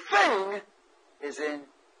everything is in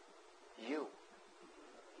you.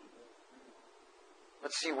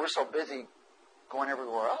 But see, we're so busy going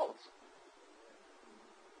everywhere else.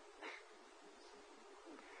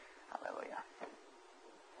 Hallelujah.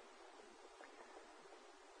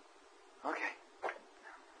 Okay.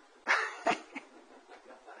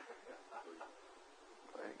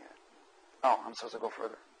 Oh, I'm supposed to go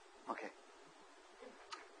further. Okay.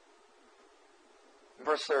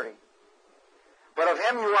 Verse 30. But of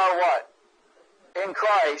Him you are what? In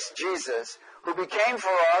Christ Jesus, who became for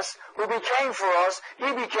us, He became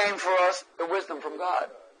for us the wisdom from God.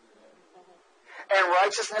 And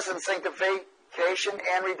righteousness and sanctification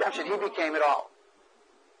and redemption. He became it all.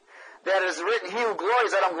 That is written, He who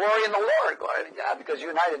glories, let him glory in the Lord. Glory to God, because you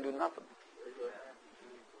and I didn't do nothing.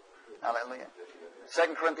 Hallelujah.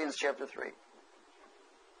 2 Corinthians chapter 3.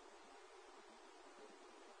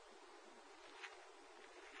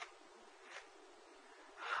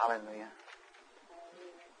 Hallelujah.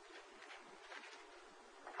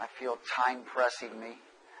 I feel time pressing me.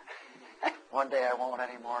 One day I won't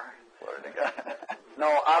anymore. Glory to God. No,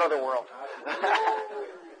 out of the world.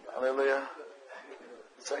 Hallelujah.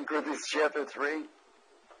 2 Corinthians chapter 3.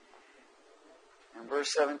 And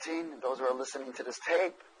verse 17. Those who are listening to this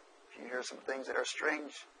tape, if you hear some things that are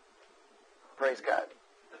strange, praise God.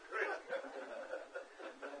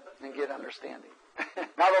 And get understanding.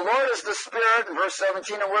 Now the Lord is the Spirit, in verse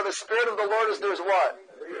 17, and where the Spirit of the Lord is, there's what?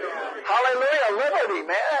 Hallelujah. Liberty,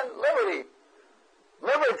 man. Liberty.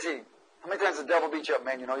 Liberty. How many times the devil beat you up?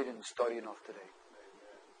 Man, you know you didn't study enough today.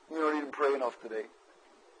 You know you didn't pray enough today.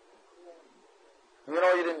 You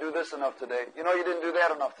know you didn't do this enough today. You know you didn't do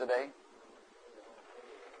that enough today.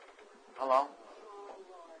 Hello?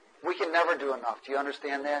 We can never do enough. Do you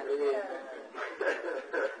understand that?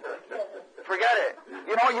 Forget it.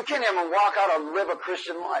 You know, you can't even walk out and live a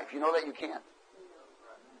Christian life. You know that you can't.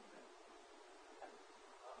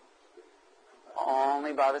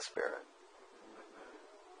 Only by the Spirit.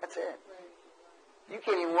 That's it. You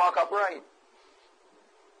can't even walk upright.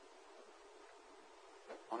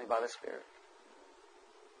 Only by the Spirit.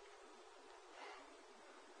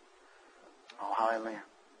 Oh, hallelujah.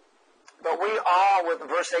 But we all, with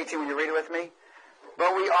verse 18, will you read it with me?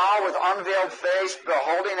 But we all, with unveiled face,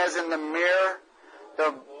 beholding as in the mirror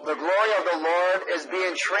the glory of the Lord, is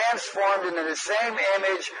being transformed into the same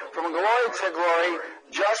image from glory to glory,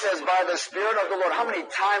 just as by the Spirit of the Lord. How many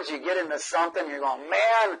times you get into something, you're going,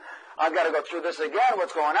 man, I've got to go through this again.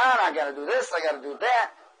 What's going on? I've got to do this. I've got to do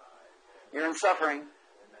that. You're in suffering.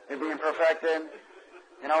 You're being perfected.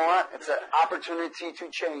 You know what? It's an opportunity to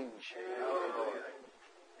change.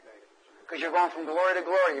 Because you're going from glory to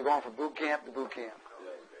glory. You're going from boot camp to boot camp.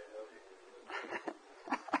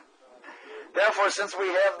 Therefore, since we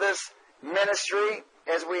have this ministry,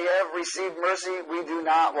 as we have received mercy, we do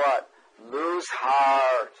not what? Lose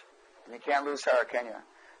heart. And you can't lose heart, can you?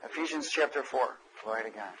 Ephesians chapter 4. Glory to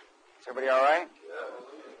God. Is everybody all right?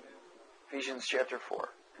 Ephesians chapter 4,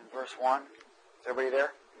 and verse 1. Is everybody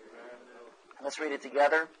there? Let's read it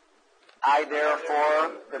together. I,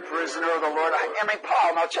 therefore, the prisoner of the Lord.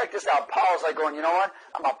 Paul, now check this out. Paul's like going, you know what?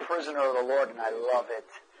 I'm a prisoner of the Lord, and I love it.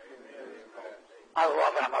 I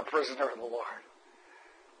love it. I'm a prisoner of the Lord.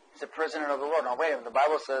 He's a prisoner of the Lord. Now, wait a minute. The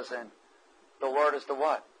Bible says, and the Lord is the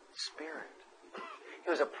what? Spirit. He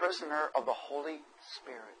was a prisoner of the Holy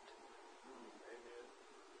Spirit.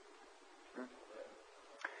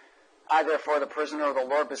 I, therefore, the prisoner of the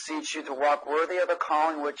Lord, beseech you to walk worthy of the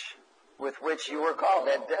calling with which you were called,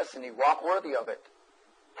 that destiny. Walk worthy of it.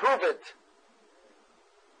 Prove it.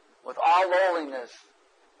 With all lowliness,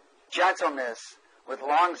 gentleness, with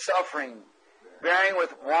long suffering, bearing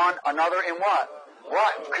with one another in what?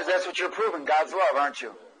 What? Because that's what you're proving, God's love, aren't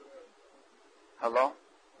you? Hello?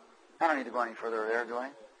 I don't need to go any further there, do I?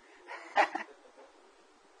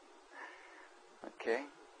 Okay.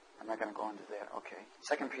 I'm not going to go into that. Okay.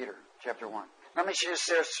 2 Peter chapter 1. Let me just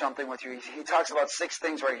share something with you. He talks about 6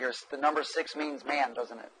 things right here. The number 6 means man,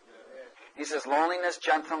 doesn't it? He says loneliness,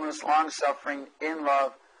 gentleness, long-suffering, in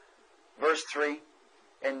love. Verse 3,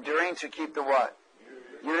 enduring to keep the what?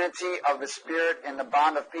 Unity of the Spirit and the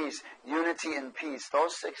bond of peace. Unity and peace.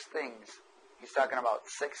 Those 6 things. He's talking about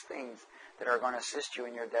 6 things that are going to assist you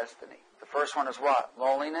in your destiny. The first one is what?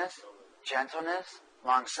 Loneliness, gentleness,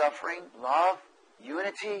 long-suffering, love,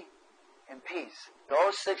 unity, and peace.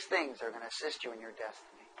 Those 6 things are going to assist you in your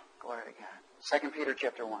destiny. Glory to God. 2 Peter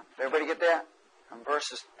chapter 1. Did everybody get that? And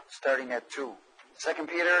verses starting at 2. 2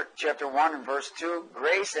 Peter chapter 1 and verse 2.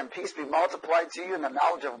 Grace and peace be multiplied to you in the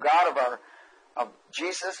knowledge of God of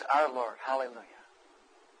Jesus our Lord. Hallelujah.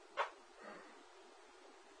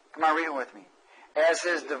 Come on, read it with me. As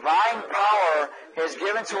His divine power has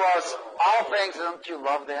given to us all things. Don't you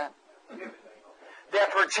love that?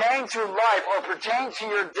 That pertain to life or pertain to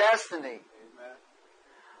your destiny.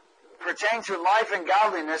 Pertain to life and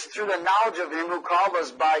godliness through the knowledge of Him who called us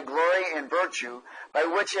by glory and virtue, by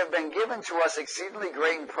which have been given to us exceedingly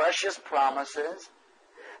great and precious promises,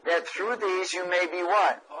 that through these you may be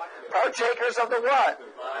what? Partakers of the what?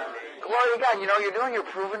 Glory to God. You know what you're doing? You're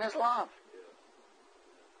proving His love.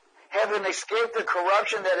 Having escaped the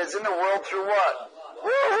corruption that is in the world through what?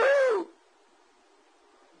 Woo-hoo!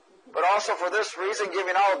 But also for this reason,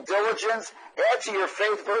 giving all diligence, add to your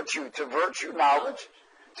faith virtue, to virtue knowledge,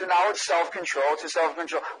 to knowledge self-control, to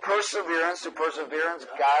self-control perseverance, to perseverance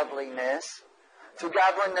godliness, to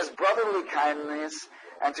godliness brotherly kindness,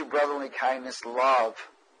 and to brotherly kindness love.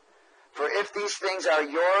 For if these things are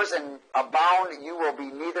yours and abound, you will be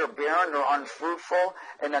neither barren nor unfruitful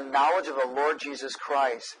in the knowledge of the Lord Jesus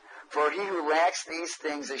Christ. For he who lacks these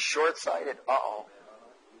things is short-sighted.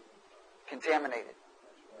 Contaminated.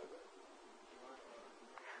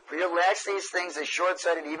 For he who lacks these things is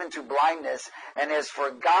short-sighted even to blindness, and has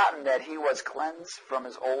forgotten that he was cleansed from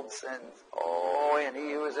his old sins. And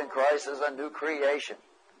he who is in Christ is a new creation.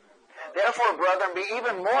 Therefore, brethren, be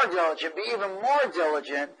even more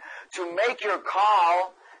diligent to make your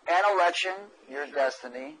call and election, your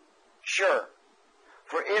destiny, sure.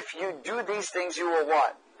 For if you do these things, you will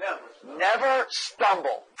what? Never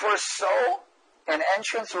stumble. For so an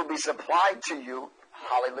entrance will be supplied to you.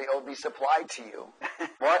 Hallelujah, will be supplied to you.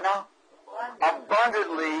 What now?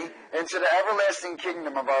 Abundantly into the everlasting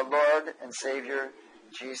kingdom of our Lord and Savior,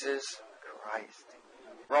 Jesus Christ.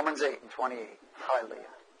 Romans 8 and 28.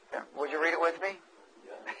 Hallelujah. Would you read it with me?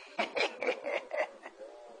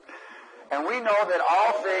 And we know that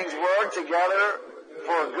all things work together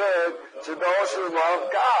for good to those who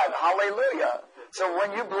love God. Hallelujah. So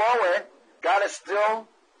when you blow it, God is still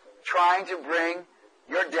trying to bring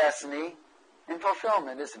your destiny in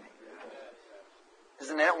fulfillment, isn't He?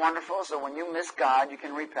 Isn't that wonderful? So when you miss God, you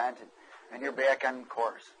can repent and you're back on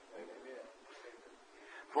course.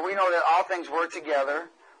 For we know that all things work together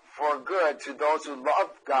for good to those who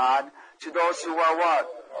love God, to those who are what?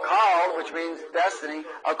 Called, which means destiny,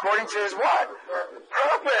 according to His what?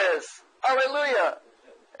 Purpose. Hallelujah.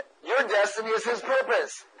 Your destiny is His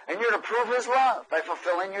purpose. And you're to prove His love by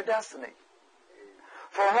fulfilling your destiny.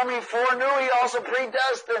 For whom He foreknew, He also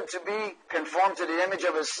predestined to be conformed to the image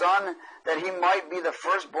of His Son, that He might be the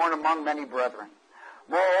firstborn among many brethren.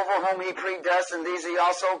 Moreover, whom He predestined, these He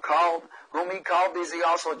also called. Whom He called, these He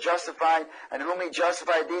also justified. And whom He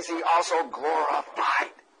justified, these He also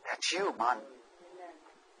glorified. That's you, man.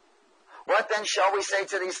 What then shall we say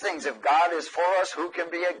to these things? If God is for us, who can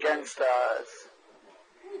be against us?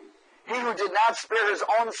 He who did not spare His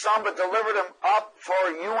own Son, but delivered Him up for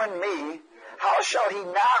you and me, how shall He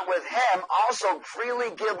not with Him also freely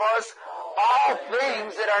give us all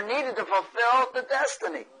things that are needed to fulfill the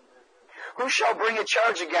destiny? Who shall bring a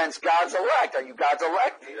charge against God's elect? Are you God's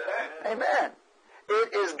elect? Yeah. Amen.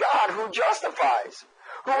 It is God who justifies.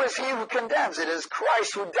 Who is he who condemns? It is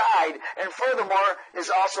Christ who died and furthermore is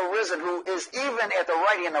also risen, who is even at the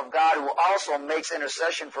right hand of God, who also makes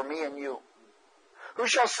intercession for me and you. Who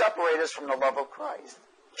shall separate us from the love of Christ?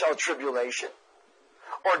 Shall tribulation,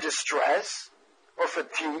 or distress, or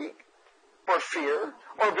fatigue, or fear,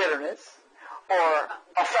 or bitterness, or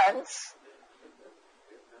offense,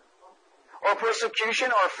 or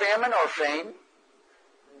persecution, or famine, or fame,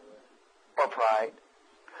 or pride,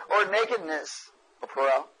 or nakedness, or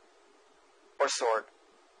peril, or sword?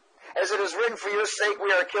 As it is written, for your sake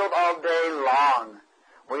we are killed all day long.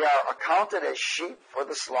 We are accounted as sheep for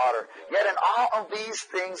the slaughter. Yet in all of these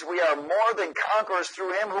things we are more than conquerors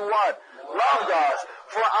through him who what? Loved us.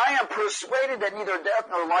 For I am persuaded that neither death,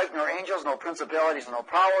 nor life, nor angels, nor principalities, nor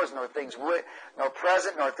powers, nor things nor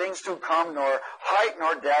present, nor things to come, nor height,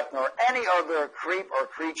 nor depth, nor any other creep or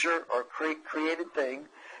creature or created thing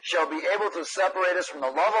shall be able to separate us from the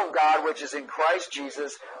love of God which is in Christ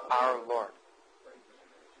Jesus our Lord.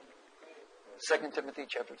 2 Timothy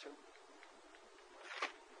chapter 2.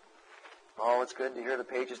 Oh, it's good to hear the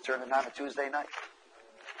pages turning on a Tuesday night.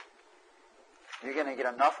 You're going to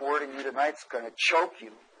get enough word in you tonight, it's going to choke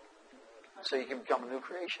you so you can become a new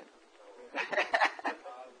creation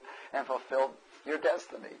and fulfill your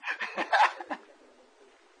destiny.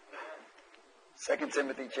 2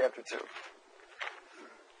 Timothy chapter 2.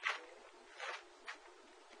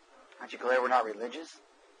 Aren't you glad we're not religious?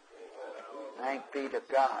 Thank be to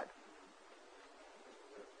God.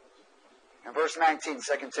 In verse 19,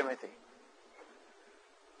 2 Timothy.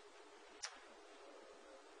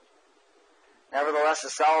 Nevertheless, the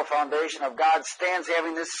solid foundation of God stands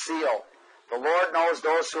having this seal. The Lord knows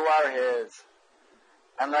those who are his.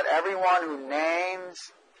 And let everyone who names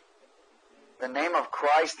the name of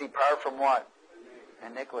Christ depart from what?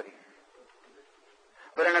 Iniquity.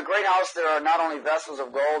 But in a great house there are not only vessels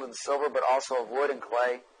of gold and silver, but also of wood and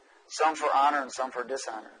clay, some for honor and some for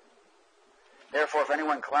dishonor. Therefore, if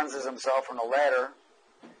anyone cleanses himself from the latter,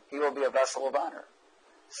 he will be a vessel of honor,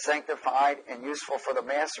 sanctified and useful for the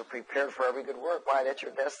master, prepared for every good work. Why, that's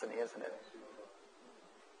your destiny, isn't it?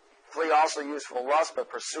 Flee also useful lust, but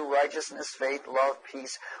pursue righteousness, faith, love,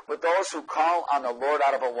 peace, with those who call on the Lord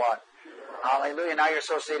out of a what? Hallelujah. Now you're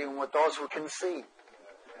associating with those who can see.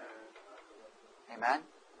 Amen?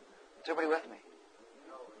 Is everybody with me?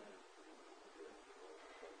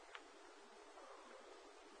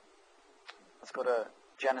 Let's go to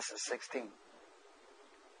Genesis 16.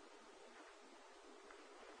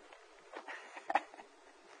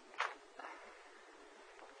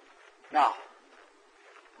 Now,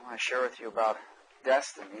 I want to share with you about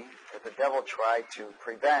destiny that the devil tried to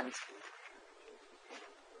prevent.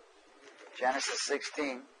 Genesis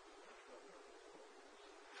 16.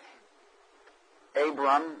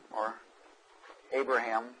 Abram, or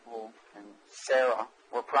Abraham, and Sarah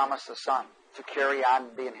were promised a son to carry on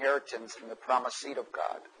the inheritance and the promised seed of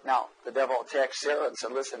God. Now, the devil attacked Sarah and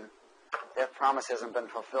said, listen, that promise hasn't been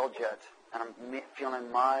fulfilled yet, and I'm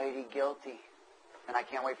feeling mighty guilty. And I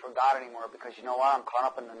can't wait for God anymore because you know what? I'm caught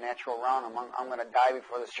up in the natural realm. I'm going to die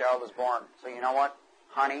before this child is born. So you know what,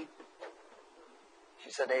 honey?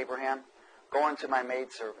 She said to Abraham, go into my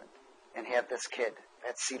maidservant and have this kid,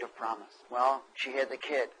 that seed of promise. Well, she had the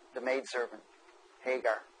kid, the maidservant,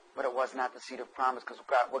 Hagar. But it was not the seed of promise because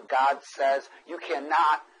what God says, you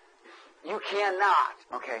cannot,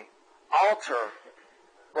 alter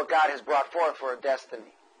what God has brought forth for a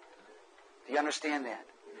destiny. Do you understand that?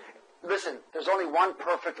 Listen, there's only one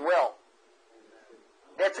perfect will.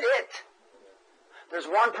 That's it. There's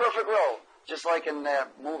one perfect will. Just like in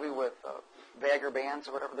that movie with Bagger Bands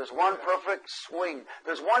or whatever. There's one perfect swing.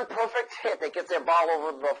 There's one perfect hit that gets that ball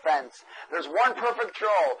over the fence. There's one perfect throw.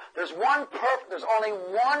 There's only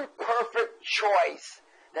one perfect choice.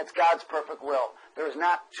 That's God's perfect will. There's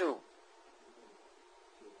not two.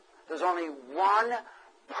 There's only one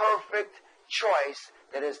perfect choice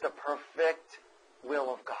that is the perfect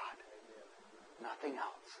will of God. Nothing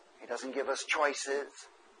else. He doesn't give us choices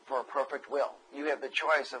for a perfect will. You have the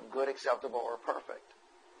choice of good, acceptable, or perfect.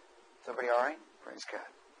 Is everybody all right? Praise God.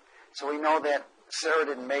 So we know that Sarah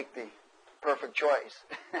didn't make the perfect choice.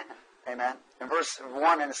 Amen. In verse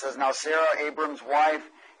 1, and it says, now Sarah, Abram's wife,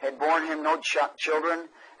 had borne him no children,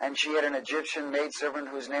 and she had an Egyptian maidservant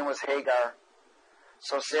whose name was Hagar.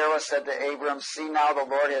 So Sarah said to Abram, see now the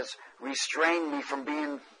Lord has restrained me from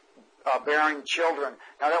bearing children.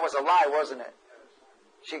 Now that was a lie, wasn't it?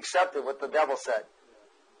 She accepted what the devil said.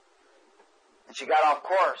 And she got off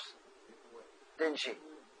course. Didn't she?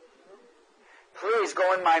 Please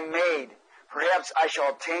go in my maid, Perhaps I shall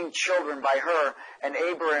obtain children by her. And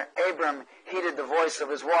Abram heeded the voice of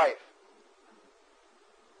his wife.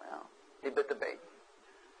 Well, he bit the bait.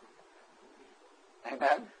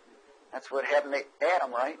 Amen? That's what happened to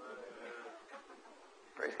Adam, right?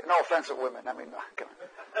 No offense to women. I mean, come on.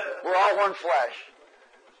 We're all one flesh.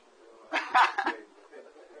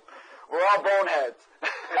 We're all boneheads.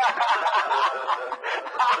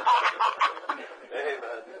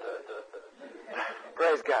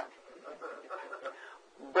 Praise God.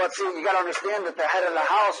 But see, you got to understand that the head of the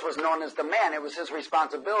house was known as the man. It was his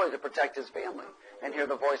responsibility to protect his family and hear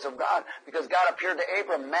the voice of God, because God appeared to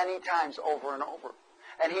Abram many times over and over.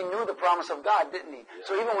 And he knew the promise of God, didn't he?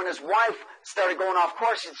 So even when his wife started going off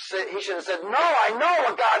course, he should have said, no, I know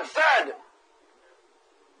what God said.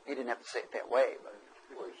 He didn't have to say it that way, but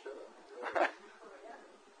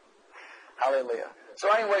hallelujah.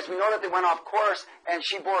 So anyways, we know that they went off course, and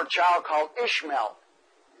she bore a child called Ishmael.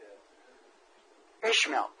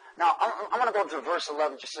 Ishmael. Now, I'm going to go to verse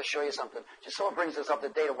 11 just to show you something, just so it brings us up to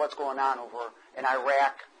date of what's going on over in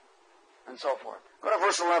Iraq and so forth. Go to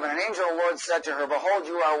verse 11. An angel of the Lord said to her, behold,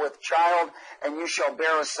 you are with child, and you shall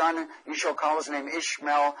bear a son. You shall call his name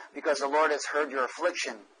Ishmael, because the Lord has heard your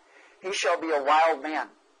affliction. He shall be a wild man.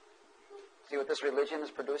 See what this religion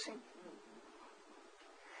is producing?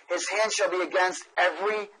 His hand shall be against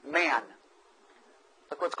every man.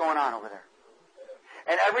 Look what's going on over there.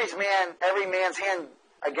 And every man's hand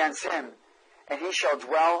against him, and he shall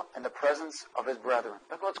dwell in the presence of his brethren.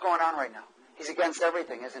 Look what's going on right now. He's against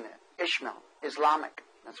everything, isn't it? Ishmael, Islamic.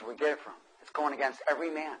 That's where we get it from. It's going against every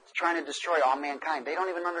man. It's trying to destroy all mankind. They don't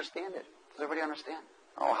even understand it. Does everybody understand?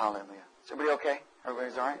 Oh, hallelujah. Is everybody okay?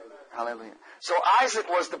 Everybody's all right? Hallelujah. So Isaac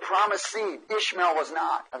was the promised seed. Ishmael was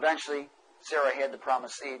not. Eventually, Sarah had the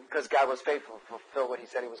promised seed because God was faithful to fulfill what he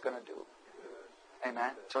said he was going to do.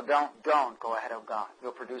 Amen. So don't go ahead of God.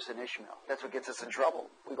 You'll produce an Ishmael. That's what gets us in trouble.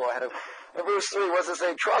 We go ahead of. In verse 3, what does it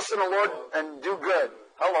say? Trust in the Lord and do good.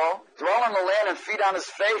 Hello. Dwell in the land and feed on his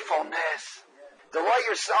faithfulness. Delight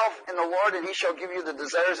yourself in the Lord, and he shall give you the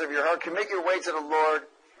desires of your heart. Commit your way to the Lord.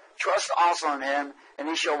 Trust also in him, and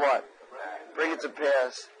he shall what? Bring it to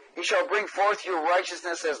pass. He shall bring forth your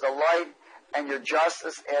righteousness as the light, and your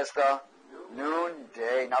justice as the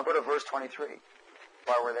noonday. Now go to verse 23.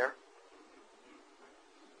 While we're there.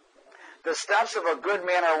 The steps of a good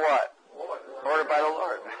man are what? Ordered by the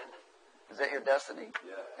Lord. Is that your destiny?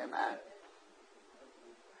 Yeah. Amen.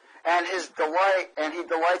 And he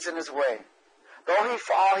delights in his way. Though he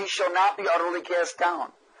fall, he shall not be utterly cast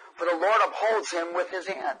down, for the Lord upholds him with his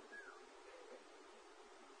hand.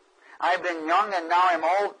 I have been young and now I am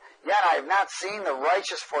old, yet I have not seen the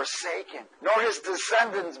righteous forsaken, nor his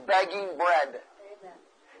descendants begging bread. Amen.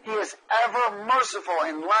 He is ever merciful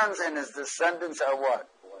and lends, and his descendants are what?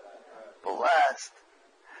 Blessed.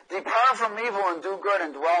 Depart from evil and do good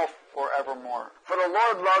and dwell forevermore. For the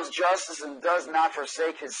Lord loves justice and does not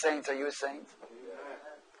forsake his saints. Are you a saint?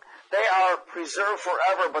 They are preserved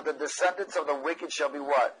forever, but the descendants of the wicked shall be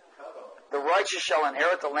what? The righteous shall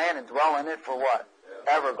inherit the land and dwell in it for what?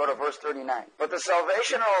 Ever. Go to verse 39. But the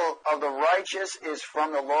salvation of the righteous is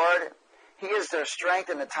from the Lord. He is their strength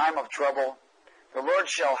in the time of trouble. The Lord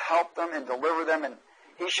shall help them and deliver them, and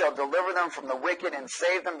he shall deliver them from the wicked and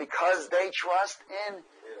save them because they trust in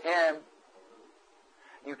him.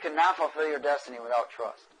 You cannot fulfill your destiny without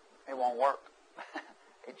trust. It won't work.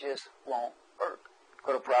 It just won't work.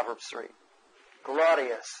 Go to Proverbs 3.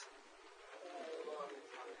 Glorious.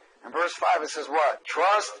 In verse 5 it says what?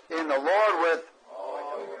 Trust in the Lord with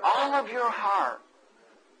all of your heart.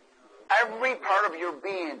 Every part of your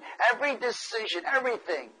being. Every decision.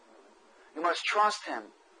 Everything. You must trust him.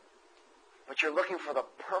 But you're looking for the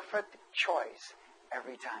perfect choice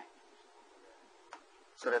every time.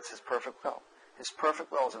 So that's his perfect will. His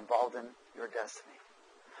perfect will is involved in your destiny.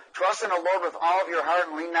 Trust in the Lord with all of your heart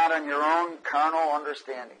and lean not on your own carnal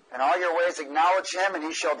understanding. In all your ways acknowledge him and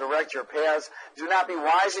he shall direct your paths. Do not be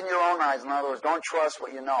wise in your own eyes. In other words, don't trust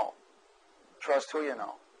what you know. Trust who you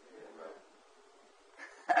know.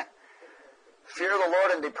 Fear the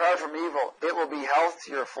Lord and depart from evil. It will be health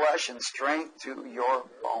to your flesh and strength to your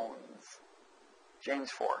bones.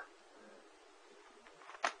 James 4.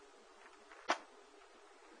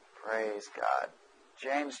 Praise God.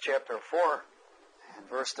 James chapter 4 and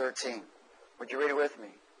verse 13. Would you read it with me?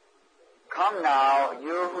 Come now,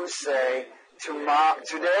 you who say,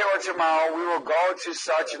 today or tomorrow we will go to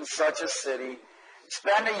such and such a city,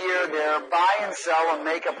 spend a year there, buy and sell and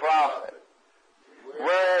make a profit.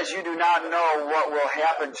 Whereas you do not know what will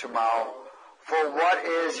happen tomorrow. For what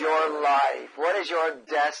is your life? What is your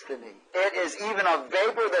destiny? It is even a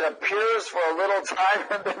vapor that appears for a little time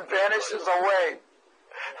and then vanishes away.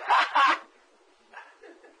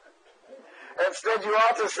 Instead, you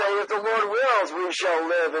ought to say, if the Lord wills, we shall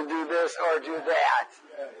live and do this or do that.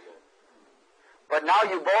 But now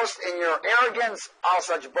you boast in your arrogance. All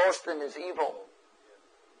such boasting is evil.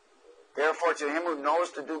 Therefore, to him who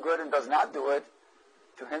knows to do good and does not do it,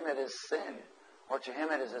 to him it is sin, or to him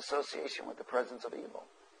it is association with the presence of evil.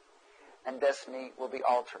 And destiny will be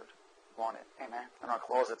altered, won't it? Amen. And I'll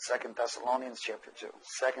close at 2 Thessalonians chapter 2.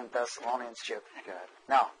 2 Thessalonians chapter 2.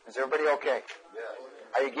 Now, is everybody okay? Yes.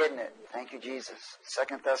 Are you getting it? Thank you, Jesus.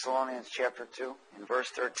 2 Thessalonians chapter 2, in verse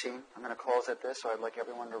 13. I'm going to close at this, so I'd like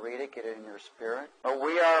everyone to read it, get it in your spirit. But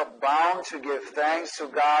we are bound to give thanks to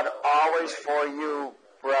God always for you,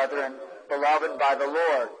 brethren, beloved by the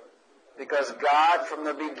Lord, because God from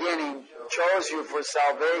the beginning chose you for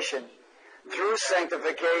salvation through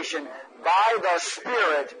sanctification by the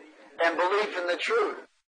Spirit and belief in the truth.